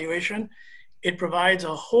and evaluation. It provides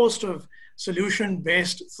a host of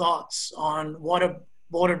solution-based thoughts on what a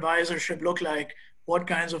board advisor should look like, what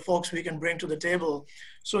kinds of folks we can bring to the table.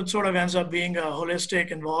 So it sort of ends up being a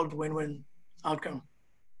holistic, involved win-win outcome.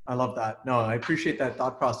 I love that. No, I appreciate that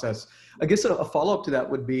thought process. I guess a follow-up to that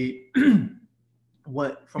would be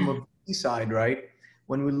what from a VC side, right?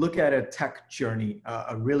 When we look at a tech journey,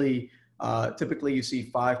 a really typically you see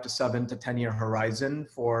 5 to 7 to 10-year horizon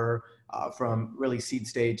for from really seed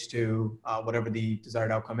stage to whatever the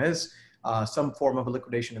desired outcome is, some form of a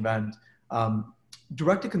liquidation event.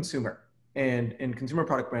 Direct to consumer and consumer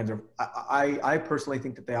product brands are, I personally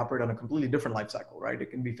think that they operate on a completely different life cycle, right? It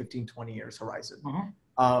can be 15, 20 years horizon.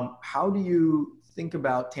 How do you think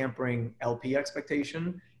about tampering LP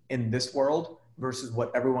expectation in this world versus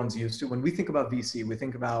what everyone's used to? When we think about VC, we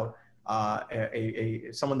think about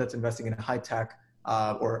someone that's investing in a high tech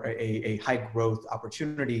or a high growth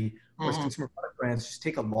opportunity, whereas consumer product brands just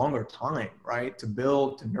take a longer time, right? To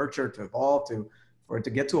build, to nurture, to evolve, for it to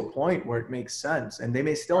get to a point where it makes sense. And they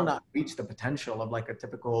may still not reach the potential of like a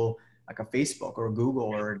typical, like a Facebook or a Google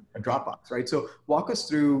or a Dropbox, right? So walk us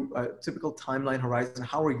through a typical timeline horizon.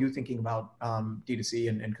 How are you thinking about D2C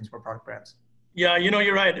and consumer product brands? Yeah,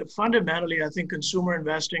 you're right. Fundamentally, I think consumer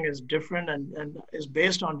investing is different and is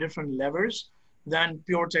based on different levers than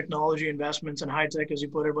pure technology investments and high tech, as you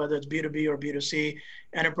put it, whether it's B2B or B2C,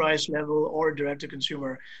 enterprise level or direct to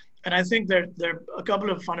consumer. And I think there are a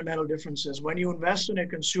couple of fundamental differences. When you invest in a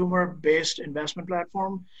consumer-based investment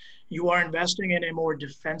platform, you are investing in a more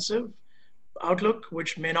defensive outlook,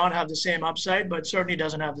 which may not have the same upside, but certainly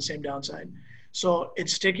doesn't have the same downside. So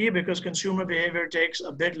it's sticky because consumer behavior takes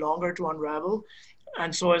a bit longer to unravel,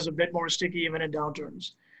 and so is a bit more sticky even in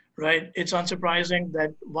downturns, right? It's unsurprising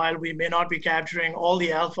that while we may not be capturing all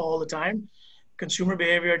the alpha all the time, consumer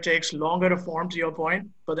behavior takes longer to form, to your point,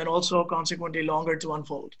 but then also consequently longer to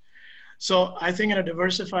unfold. So I think in a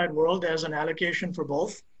diversified world, there's an allocation for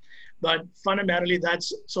both, but fundamentally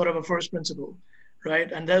that's sort of a first principle,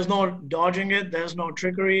 right? And there's no dodging it, there's no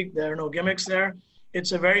trickery, there are no gimmicks there.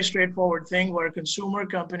 It's a very straightforward thing where consumer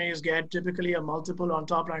companies get typically a multiple on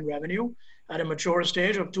top line revenue at a mature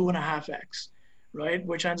stage of 2.5x, right?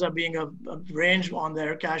 Which ends up being a range on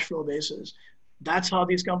their cash flow basis. That's how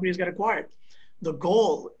these companies get acquired. The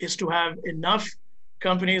goal is to have enough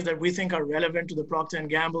companies that we think are relevant to the Procter &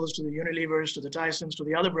 Gamble's, to the Unilevers, to the Tysons, to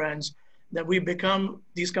the other brands, that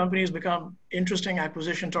these companies become interesting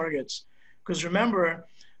acquisition targets. Because remember,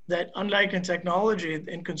 that unlike in technology,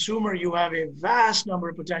 in consumer, you have a vast number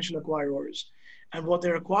of potential acquirers. And what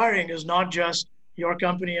they're acquiring is not just your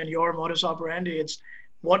company and your modus operandi, it's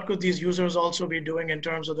what could these users also be doing in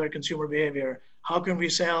terms of their consumer behavior? How can we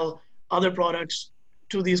sell other products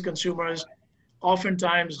to these consumers?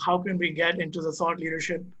 Oftentimes, how can we get into the thought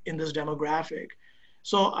leadership in this demographic?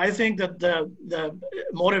 So I think that the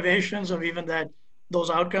motivations of even those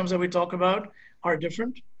outcomes that we talk about are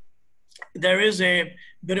different. There is a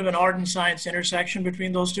bit of an art and science intersection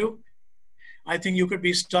between those two. I think you could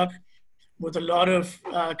be stuck with a lot of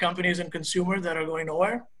companies in consumer that are going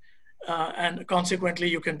nowhere. And consequently,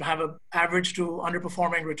 you can have an average to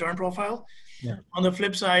underperforming return profile. Yeah. On the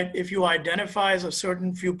flip side, if you identify as a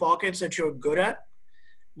certain few pockets that you're good at,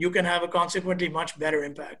 you can have a consequently much better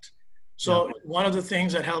impact. So one of the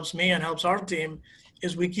things that helps me and helps our team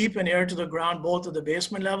is we keep an ear to the ground, both at the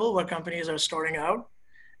basement level where companies are starting out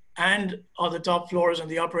and on the top floors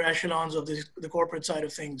and the upper echelons of the corporate side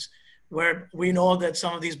of things, where we know that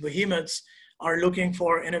some of these behemoths are looking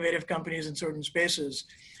for innovative companies in certain spaces.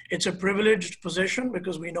 It's a privileged position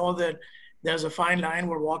because we know that there's a fine line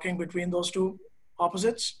we're walking between those two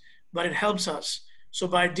opposites, but it helps us. So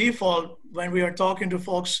by default, when we are talking to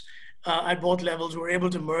folks at both levels, we're able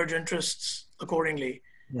to merge interests accordingly.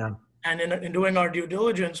 Yeah. And in doing our due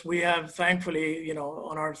diligence, we have thankfully,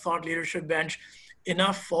 on our thought leadership bench,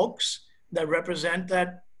 enough folks that represent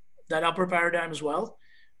that upper paradigm as well,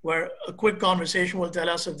 where a quick conversation will tell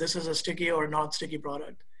us if this is a sticky or not sticky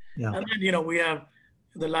product. Yeah. And then, we have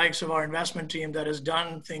the likes of our investment team that has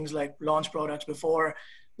done things like launch products before.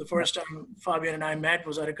 The first time Fabian and I met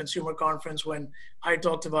was at a consumer conference when I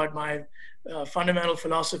talked about my fundamental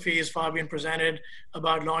philosophies. Fabian presented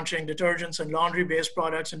about launching detergents and laundry-based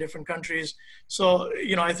products in different countries. So,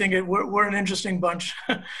 I think we're an interesting bunch.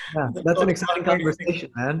 Yeah, that's an exciting conversation,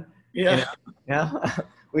 man. Yeah. Yeah.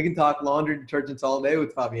 We can talk laundry detergents all day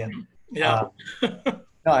with Fabian. Yeah.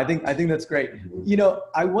 No, I think that's great. You know,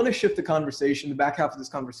 I want to shift the conversation, the back half of this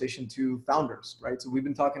conversation, to founders, right? So we've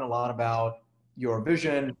been talking a lot about your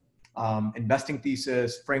vision, investing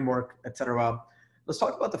thesis, framework, et cetera. Let's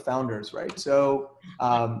talk about the founders, right? So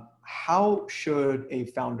how should a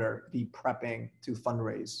founder be prepping to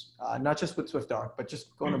fundraise, not just with SwiftArk, but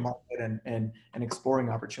just going to market and exploring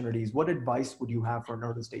opportunities? What advice would you have for an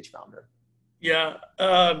early stage founder? Yeah,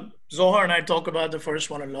 Zohar and I talk about the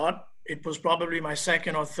first one a lot. It was probably my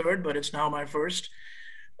second or third, but it's now my first.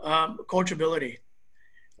 Coachability.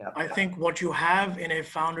 Yeah. I think what you have in a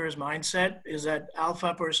founder's mindset is that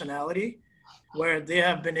alpha personality, where they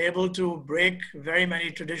have been able to break very many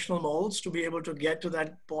traditional molds to be able to get to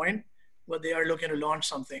that point where they are looking to launch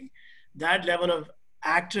something. That level of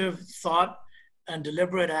active thought and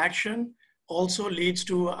deliberate action also leads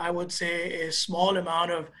to, I would say, a small amount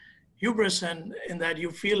of hubris, and in that you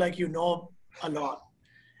feel like you know a lot.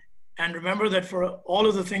 And remember that for all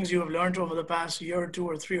of the things you have learned over the past year or two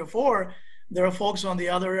or three or four, there are folks on the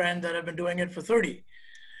other end that have been doing it for 30,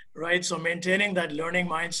 right? So maintaining that learning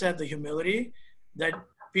mindset, the humility that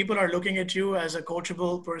people are looking at you as a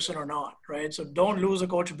coachable person or not, right? So don't lose the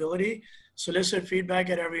coachability, solicit feedback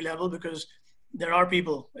at every level, because there are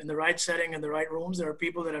people in the right setting, in the right rooms. There are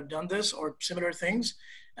people that have done this or similar things,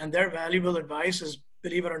 and their valuable advice is,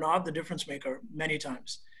 believe it or not, the difference maker many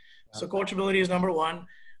times. So coachability is number one.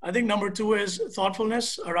 I think number two is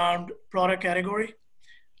thoughtfulness around product category,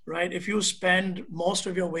 right? If you spend most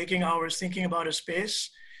of your waking hours thinking about a space,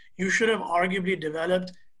 you should have arguably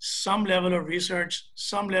developed some level of research,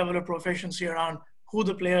 some level of proficiency around who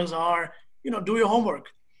the players are. You know, do your homework,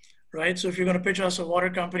 right? So if you're going to pitch us a water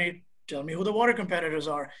company, tell me who the water competitors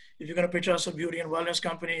are. If you're going to pitch us a beauty and wellness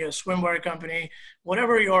company, a swimwear company,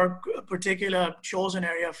 whatever your particular chosen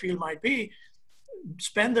area field might be,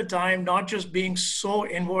 spend the time not just being so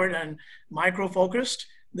inward and micro focused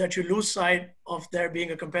that you lose sight of there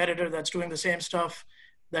being a competitor that's doing the same stuff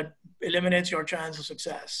that eliminates your chance of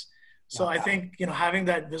success. So I think, you know, having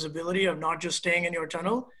that visibility of not just staying in your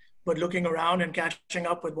tunnel, but looking around and catching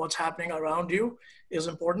up with what's happening around you is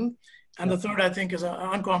important. And the third, I think, is an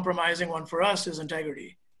uncompromising one for us, is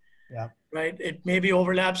integrity. Yeah. Right. It maybe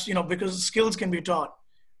overlaps, you know, because skills can be taught,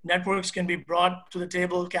 networks can be brought to the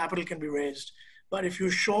table, capital can be raised. But if you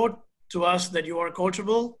show to us that you are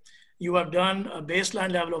coachable, you have done a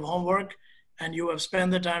baseline level of homework, and you have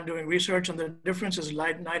spent the time doing research, and the difference is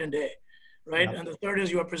night and day, right? Yeah. And the third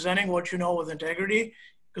is you are presenting what you know with integrity,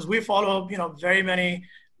 because we follow, you know, very many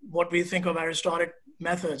what we think of Aristotelic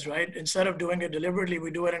methods, right? Instead of doing it deliberately,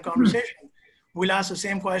 we do it in conversation. We'll ask the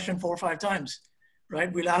same question 4 or 5 times,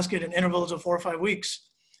 right? We'll ask it in intervals of 4 or 5 weeks.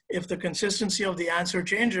 If the consistency of the answer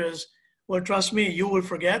changes, well, trust me, you will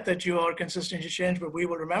forget that you are consistent to change, but we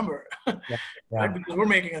will remember, right? Because we're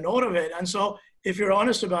making a note of it. And so if you're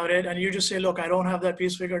honest about it and you just say, look, I don't have that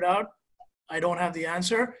piece figured out, I don't have the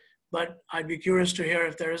answer, but I'd be curious to hear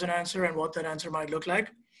if there is an answer and what that answer might look like,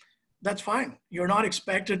 that's fine. You're not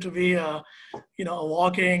expected to be a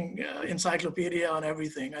walking encyclopedia on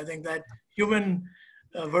everything. I think that human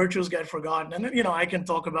virtues get forgotten. And, you know, I can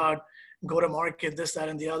talk about go to market, this, that,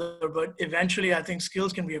 and the other, but eventually I think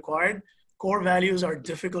skills can be acquired. Core values are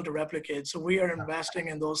difficult to replicate. So we are investing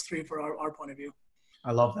in those three for our point of view.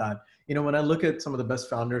 I love that. You know, when I look at some of the best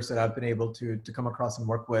founders that I've been able to come across and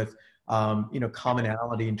work with,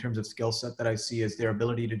 commonality in terms of skill set that I see is their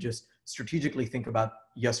ability to just strategically think about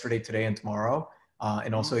yesterday, today, and tomorrow,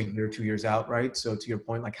 and also a year, 2 years out, right? So to your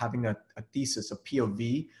point, like having a thesis, a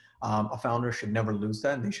POV, a founder should never lose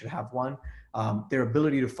that, and they should have one. Their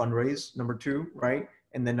ability to fundraise, number 2, right?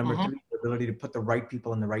 And then number 3, the ability to put the right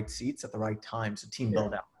people in the right seats at the right time. So team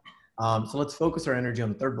build out. So let's focus our energy on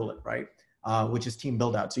the third bullet, right? Which is team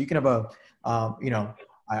build out. So you can have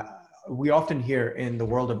we often hear in the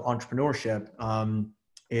world of entrepreneurship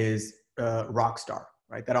is rock star,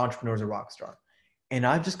 right? That entrepreneur is a rock star. And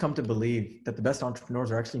I've just come to believe that the best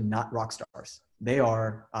entrepreneurs are actually not rock stars. They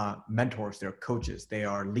are mentors, they're coaches, they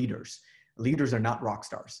are leaders. Leaders are not rock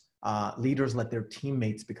stars. Leaders let their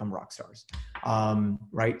teammates become rock stars,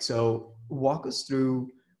 right? So walk us through,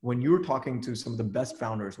 when you were talking to some of the best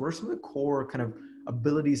founders, what are some of the core kind of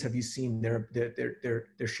abilities have you seen their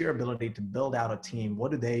sheer ability to build out a team?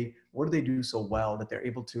 What do they do so well that they're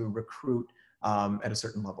able to recruit at a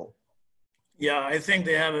certain level? Yeah, I think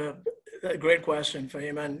they have a great question for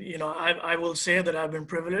him. And, you know, I will say that I've been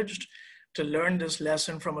privileged to learn this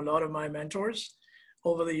lesson from a lot of my mentors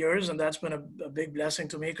over the years. And that's been a big blessing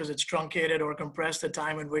to me because it's truncated or compressed the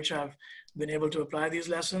time in which I've been able to apply these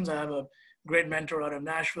lessons. I have a great mentor out of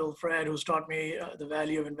Nashville, Fred, who's taught me the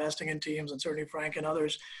value of investing in teams, and certainly Frank and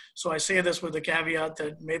others. So I say this with the caveat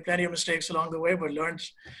that made plenty of mistakes along the way, but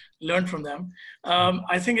learned from them.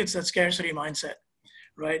 I think it's that scarcity mindset,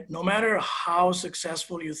 right? No matter how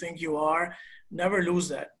successful you think you are, never lose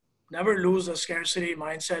that. Never lose a scarcity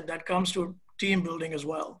mindset. That comes to team building as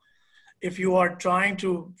well. If you are trying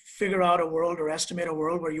to figure out a world or estimate a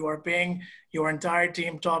world where you are paying your entire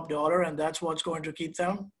team top dollar and that's what's going to keep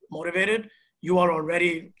them motivated, you are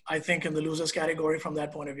already, I think, in the losers category from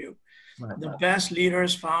that point of view. Right. The best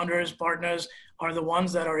leaders, founders, partners are the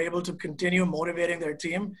ones that are able to continue motivating their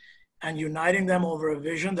team and uniting them over a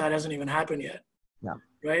vision that hasn't even happened yet. Yeah.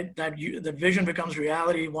 Right? The vision becomes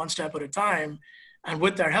reality one step at a time and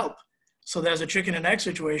with their help. So there's a chicken and egg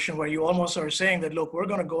situation where you almost are saying that, look, we're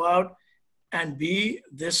going to go out and be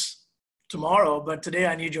this tomorrow, but today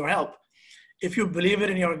I need your help. If you believe it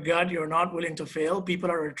in your gut, you're not willing to fail,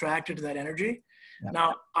 people are attracted to that energy. Yeah.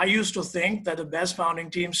 Now, I used to think that the best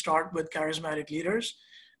founding teams start with charismatic leaders.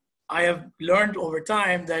 I have learned over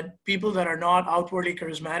time that people that are not outwardly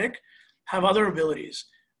charismatic have other abilities.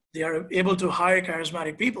 They are able to hire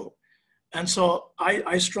charismatic people. And so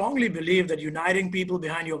I strongly believe that uniting people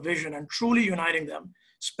behind your vision and truly uniting them,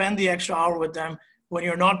 spend the extra hour with them, when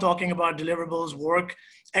you're not talking about deliverables, work,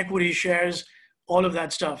 equity shares, all of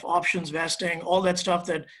that stuff, options vesting, all that stuff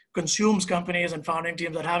that consumes companies and founding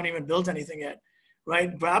teams that haven't even built anything yet,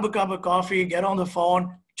 right? Grab a cup of coffee, get on the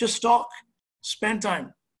phone, just talk, spend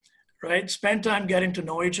time, right? Spend time getting to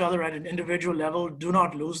know each other at an individual level. Do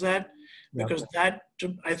not lose that, because that,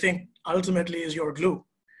 I think, ultimately is your glue,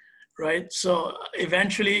 right? So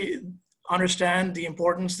eventually understand the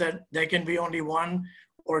importance that there can be only one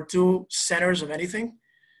or two centers of anything,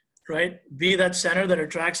 right? Be that center that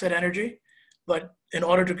attracts that energy. But in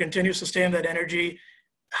order to continue to sustain that energy,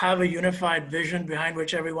 have a unified vision behind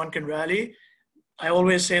which everyone can rally. I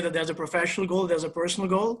always say that there's a professional goal, there's a personal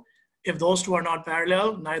goal. If those two are not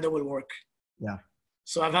parallel, neither will work. Yeah.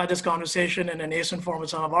 So I've had this conversation in a nascent form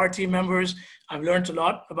with some of our team members. I've learned a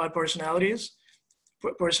lot about personalities.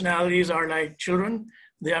 Personalities are like children.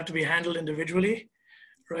 They have to be handled individually,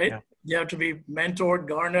 right? Yeah. They have to be mentored,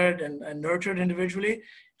 garnered, and nurtured individually.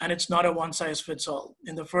 And it's not a one size fits all.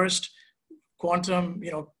 In the first quantum,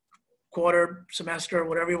 quarter, semester,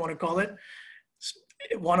 whatever you want to call it,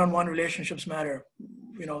 one-on-one relationships matter.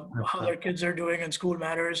 How their kids are doing in school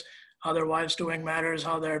matters, how their wives doing matters,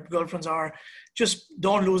 how their girlfriends are. Just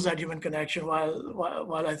don't lose that human connection.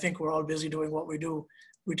 While I think we're all busy doing what we do,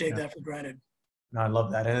 we take that for granted. No, I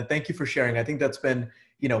love that. And thank you for sharing. I think that's been,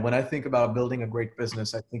 when I think about building a great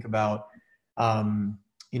business, I think about, I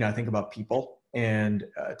think about people. And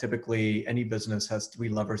typically any business has three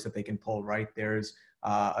levers that they can pull, right? There's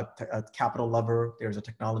a capital lever, there's a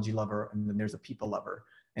technology lever, and then there's a people lever.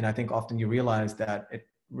 And I think often you realize that it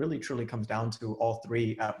really truly comes down to all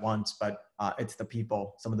three at once, but it's the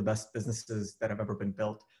people. Some of the best businesses that have ever been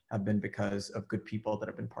built have been because of good people that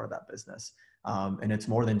have been part of that business. And it's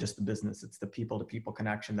more than just the business, it's the people to people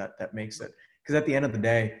connection that makes it. Because at the end of the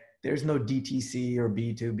day, there's no DTC or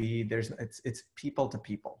B2B. It's people to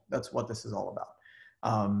people. That's what this is all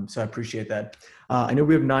about. So I appreciate that. I know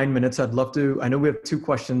we have 9 minutes. I know we have two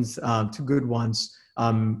questions, two good ones.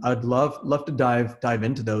 I'd love to dive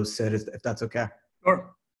into those, Sid, if that's okay.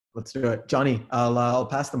 Sure. Let's do it. Johnny, I'll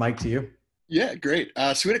pass the mic to you. Yeah, great.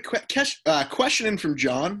 So we had a question in from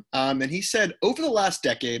John, and he said, over the last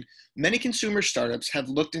decade, many consumer startups have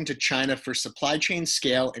looked into China for supply chain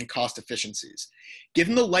scale and cost efficiencies.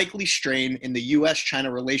 Given the likely strain in the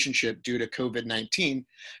US-China relationship due to COVID-19,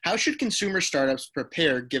 how should consumer startups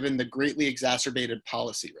prepare given the greatly exacerbated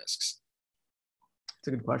policy risks? That's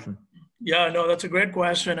a good question. Yeah, no, that's a great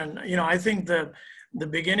question. And, I think the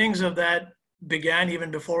beginnings of that began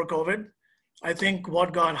even before COVID. I think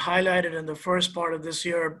what got highlighted in the first part of this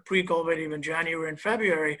year, pre-COVID, even January and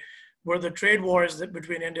February, were the trade wars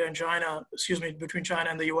between India and China, between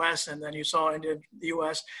China and the US, and then you saw India and the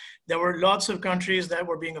US. There were lots of countries that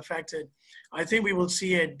were being affected. I think we will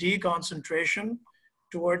see a deconcentration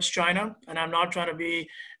towards China, and I'm not trying to be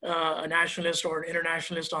a nationalist or an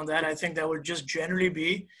internationalist on that. I think that will just generally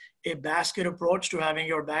be a basket approach to having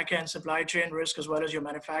your back-end supply chain risk as well as your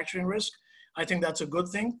manufacturing risk. I think that's a good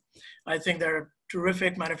thing. I think there are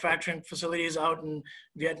terrific manufacturing facilities out in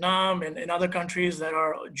Vietnam and in other countries that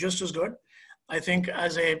are just as good. I think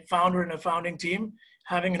as a founder and a founding team,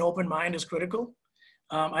 having an open mind is critical.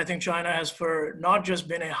 I think China has not just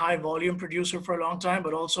been a high volume producer for a long time,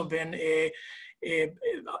 but also been a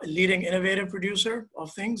leading innovative producer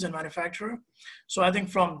of things and manufacturer. So I think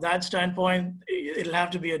from that standpoint, it'll have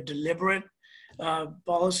to be a deliberate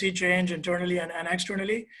policy change internally and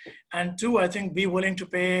externally. And two, I think be willing to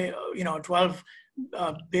pay, 12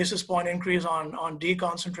 basis point increase on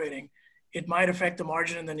deconcentrating. It might affect the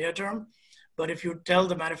margin in the near term, but if you tell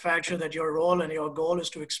the manufacturer that your role and your goal is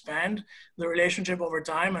to expand the relationship over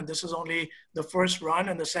time, and this is only the first run,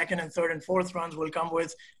 and the second and third and fourth runs will come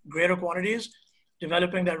with greater quantities,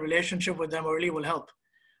 developing that relationship with them early will help.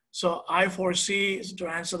 So I foresee, to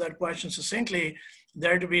answer that question succinctly,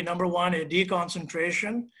 there to be, number one, a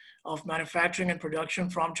deconcentration of manufacturing and production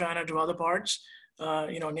from China to other parts,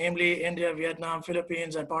 namely India, Vietnam,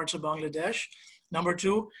 Philippines, and parts of Bangladesh. Number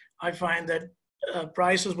two, I find that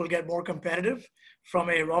prices will get more competitive from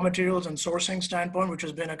a raw materials and sourcing standpoint, which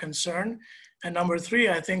has been a concern. And number three,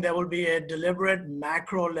 I think there will be a deliberate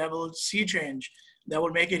macro level sea change that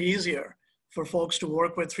will make it easier for folks to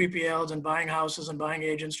work with 3PLs and buying houses and buying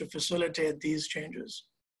agents to facilitate these changes.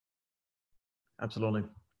 Absolutely.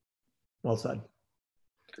 Well said.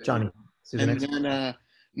 Great. Johnny. And then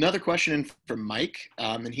another question from Mike,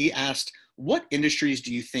 and he asked, what industries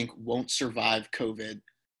do you think won't survive COVID?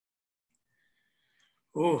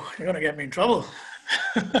 Oh, you're going to get me in trouble.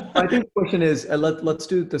 I think the question is, let's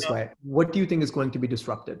do it this way. What do you think is going to be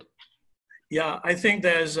disrupted? Yeah, I think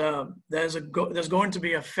there's going to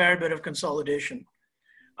be a fair bit of consolidation.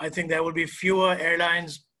 I think there will be fewer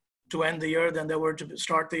airlines to end the year than there were to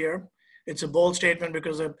start the year. It's a bold statement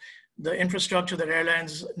because the infrastructure that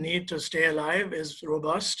airlines need to stay alive is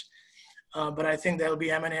robust. But I think there'll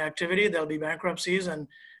be M&A activity, there'll be bankruptcies, and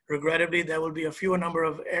regrettably, there will be a fewer number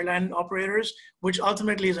of airline operators, which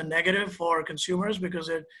ultimately is a negative for consumers because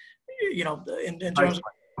it, in terms of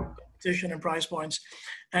competition and price points.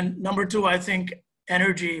 And number two, I think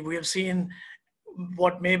energy, we have seen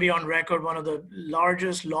what may be on record, one of the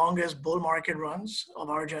largest, longest bull market runs of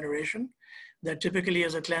our generation. That typically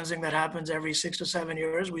is a cleansing that happens every 6 to 7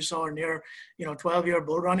 years. We saw a near, 12-year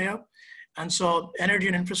bull run here. And so energy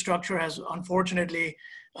and infrastructure has unfortunately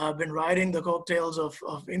been riding the coattails of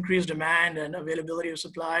increased demand and availability of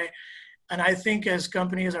supply. And I think as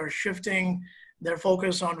companies are shifting their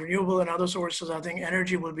focus on renewable and other sources, I think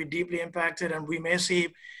energy will be deeply impacted, and we may see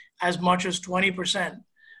as much as 20%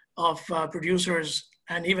 of producers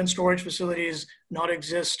and even storage facilities not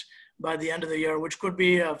exist by the end of the year, which could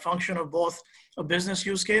be a function of both a business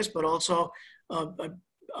use case, but also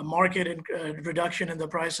a market reduction in the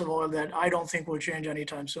price of oil that I don't think will change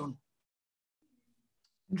anytime soon.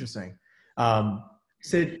 Interesting.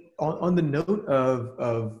 Sid, on the note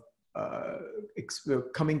of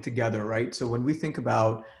coming together, right? So when we think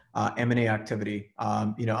about M&A activity,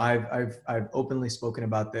 I've openly spoken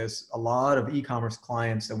about this. A lot of e-commerce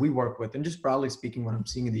clients that we work with, and just broadly speaking, what I'm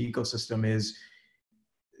seeing in the ecosystem is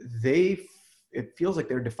it feels like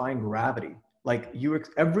they're defying gravity. Like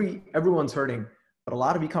everyone's hurting, but a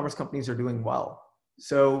lot of e-commerce companies are doing well.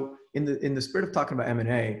 So in the spirit of talking about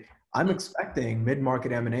M&A, I'm expecting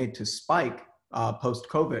mid-market M&A to spike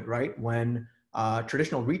post-COVID, right? When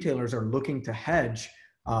traditional retailers are looking to hedge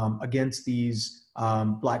against these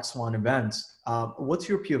black swan events. What's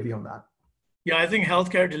your POV on that? Yeah, I think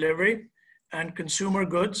healthcare delivery and consumer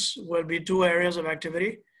goods will be two areas of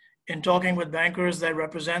activity. In talking with bankers that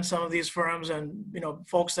represent some of these firms and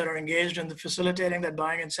folks that are engaged in the facilitating that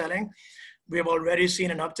buying and selling, we have already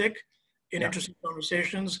seen an uptick in interesting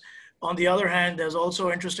conversations. On the other hand, there's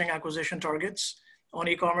also interesting acquisition targets on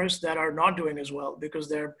e-commerce that are not doing as well because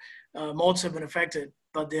their modes have been affected,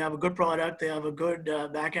 but they have a good product, they have a good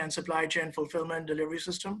back-end supply chain fulfillment delivery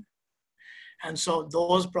system. And so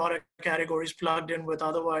those product categories plugged in with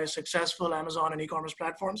otherwise successful Amazon and e-commerce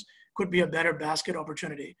platforms could be a better basket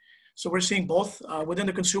opportunity. So we're seeing both. Within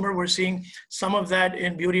the consumer, we're seeing some of that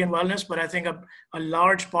in beauty and wellness, but I think a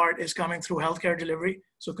large part is coming through healthcare delivery.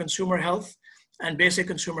 So consumer health and basic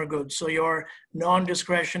consumer goods. So your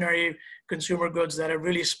non-discretionary consumer goods that have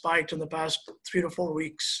really spiked in the past 3 to 4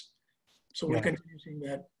 weeks. So we'll continue seeing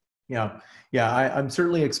that. Yeah. I'm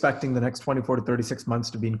certainly expecting the next 24 to 36 months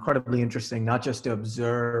to be incredibly interesting, not just to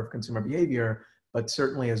observe consumer behavior, but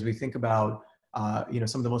certainly as we think about,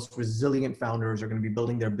 some of the most resilient founders are going to be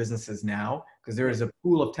building their businesses now because there is a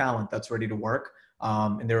pool of talent that's ready to work.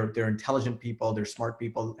 And they're intelligent people, they're smart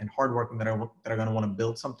people and hardworking that are going to want to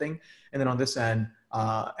build something. And then on this end,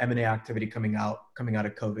 M&A activity coming out of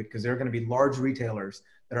COVID, because there are going to be large retailers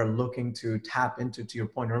that are looking to tap into, to your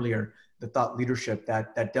point earlier, the thought leadership,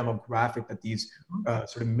 that demographic that these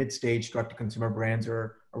sort of mid-stage direct-to-consumer brands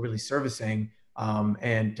are really servicing,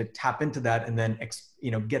 and to tap into that and then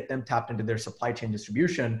get them tapped into their supply chain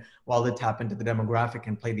distribution while they tap into the demographic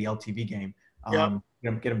and play the LTV game.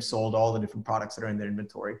 Get them sold all the different products that are in their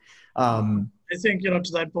inventory. I think,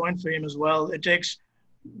 to that point for him as well, it takes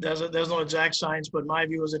there's no exact science, but my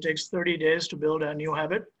view is it takes 30 days to build a new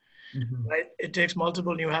habit, right? It takes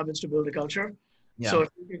multiple new habits to build a culture. Yeah. So if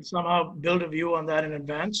we can somehow build a view on that in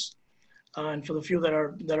advance, and for the few that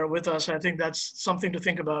are with us, I think that's something to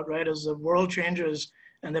think about, right? As the world changes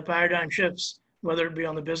and the paradigm shifts, whether it be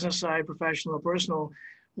on the business side, professional or personal,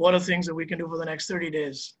 what are things that we can do for the next 30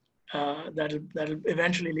 days that'll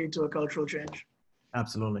eventually lead to a cultural change?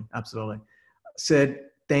 Absolutely. Absolutely. Sid,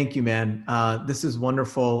 thank you, man. This is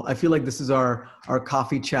wonderful. I feel like this is our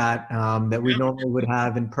coffee chat that we normally would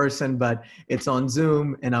have in person, but it's on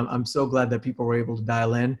Zoom, and I'm so glad that people were able to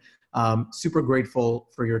dial in. Super grateful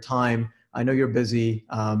for your time. I know you're busy,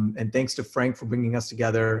 and thanks to Frank for bringing us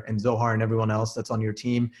together, and Zohar and everyone else that's on your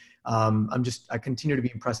team. I continue to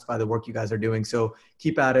be impressed by the work you guys are doing. So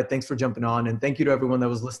keep at it. Thanks for jumping on, and thank you to everyone that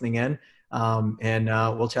was listening in. And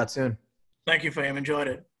we'll chat soon. Thank you, Fahim. Enjoyed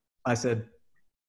it. Bye, Sid.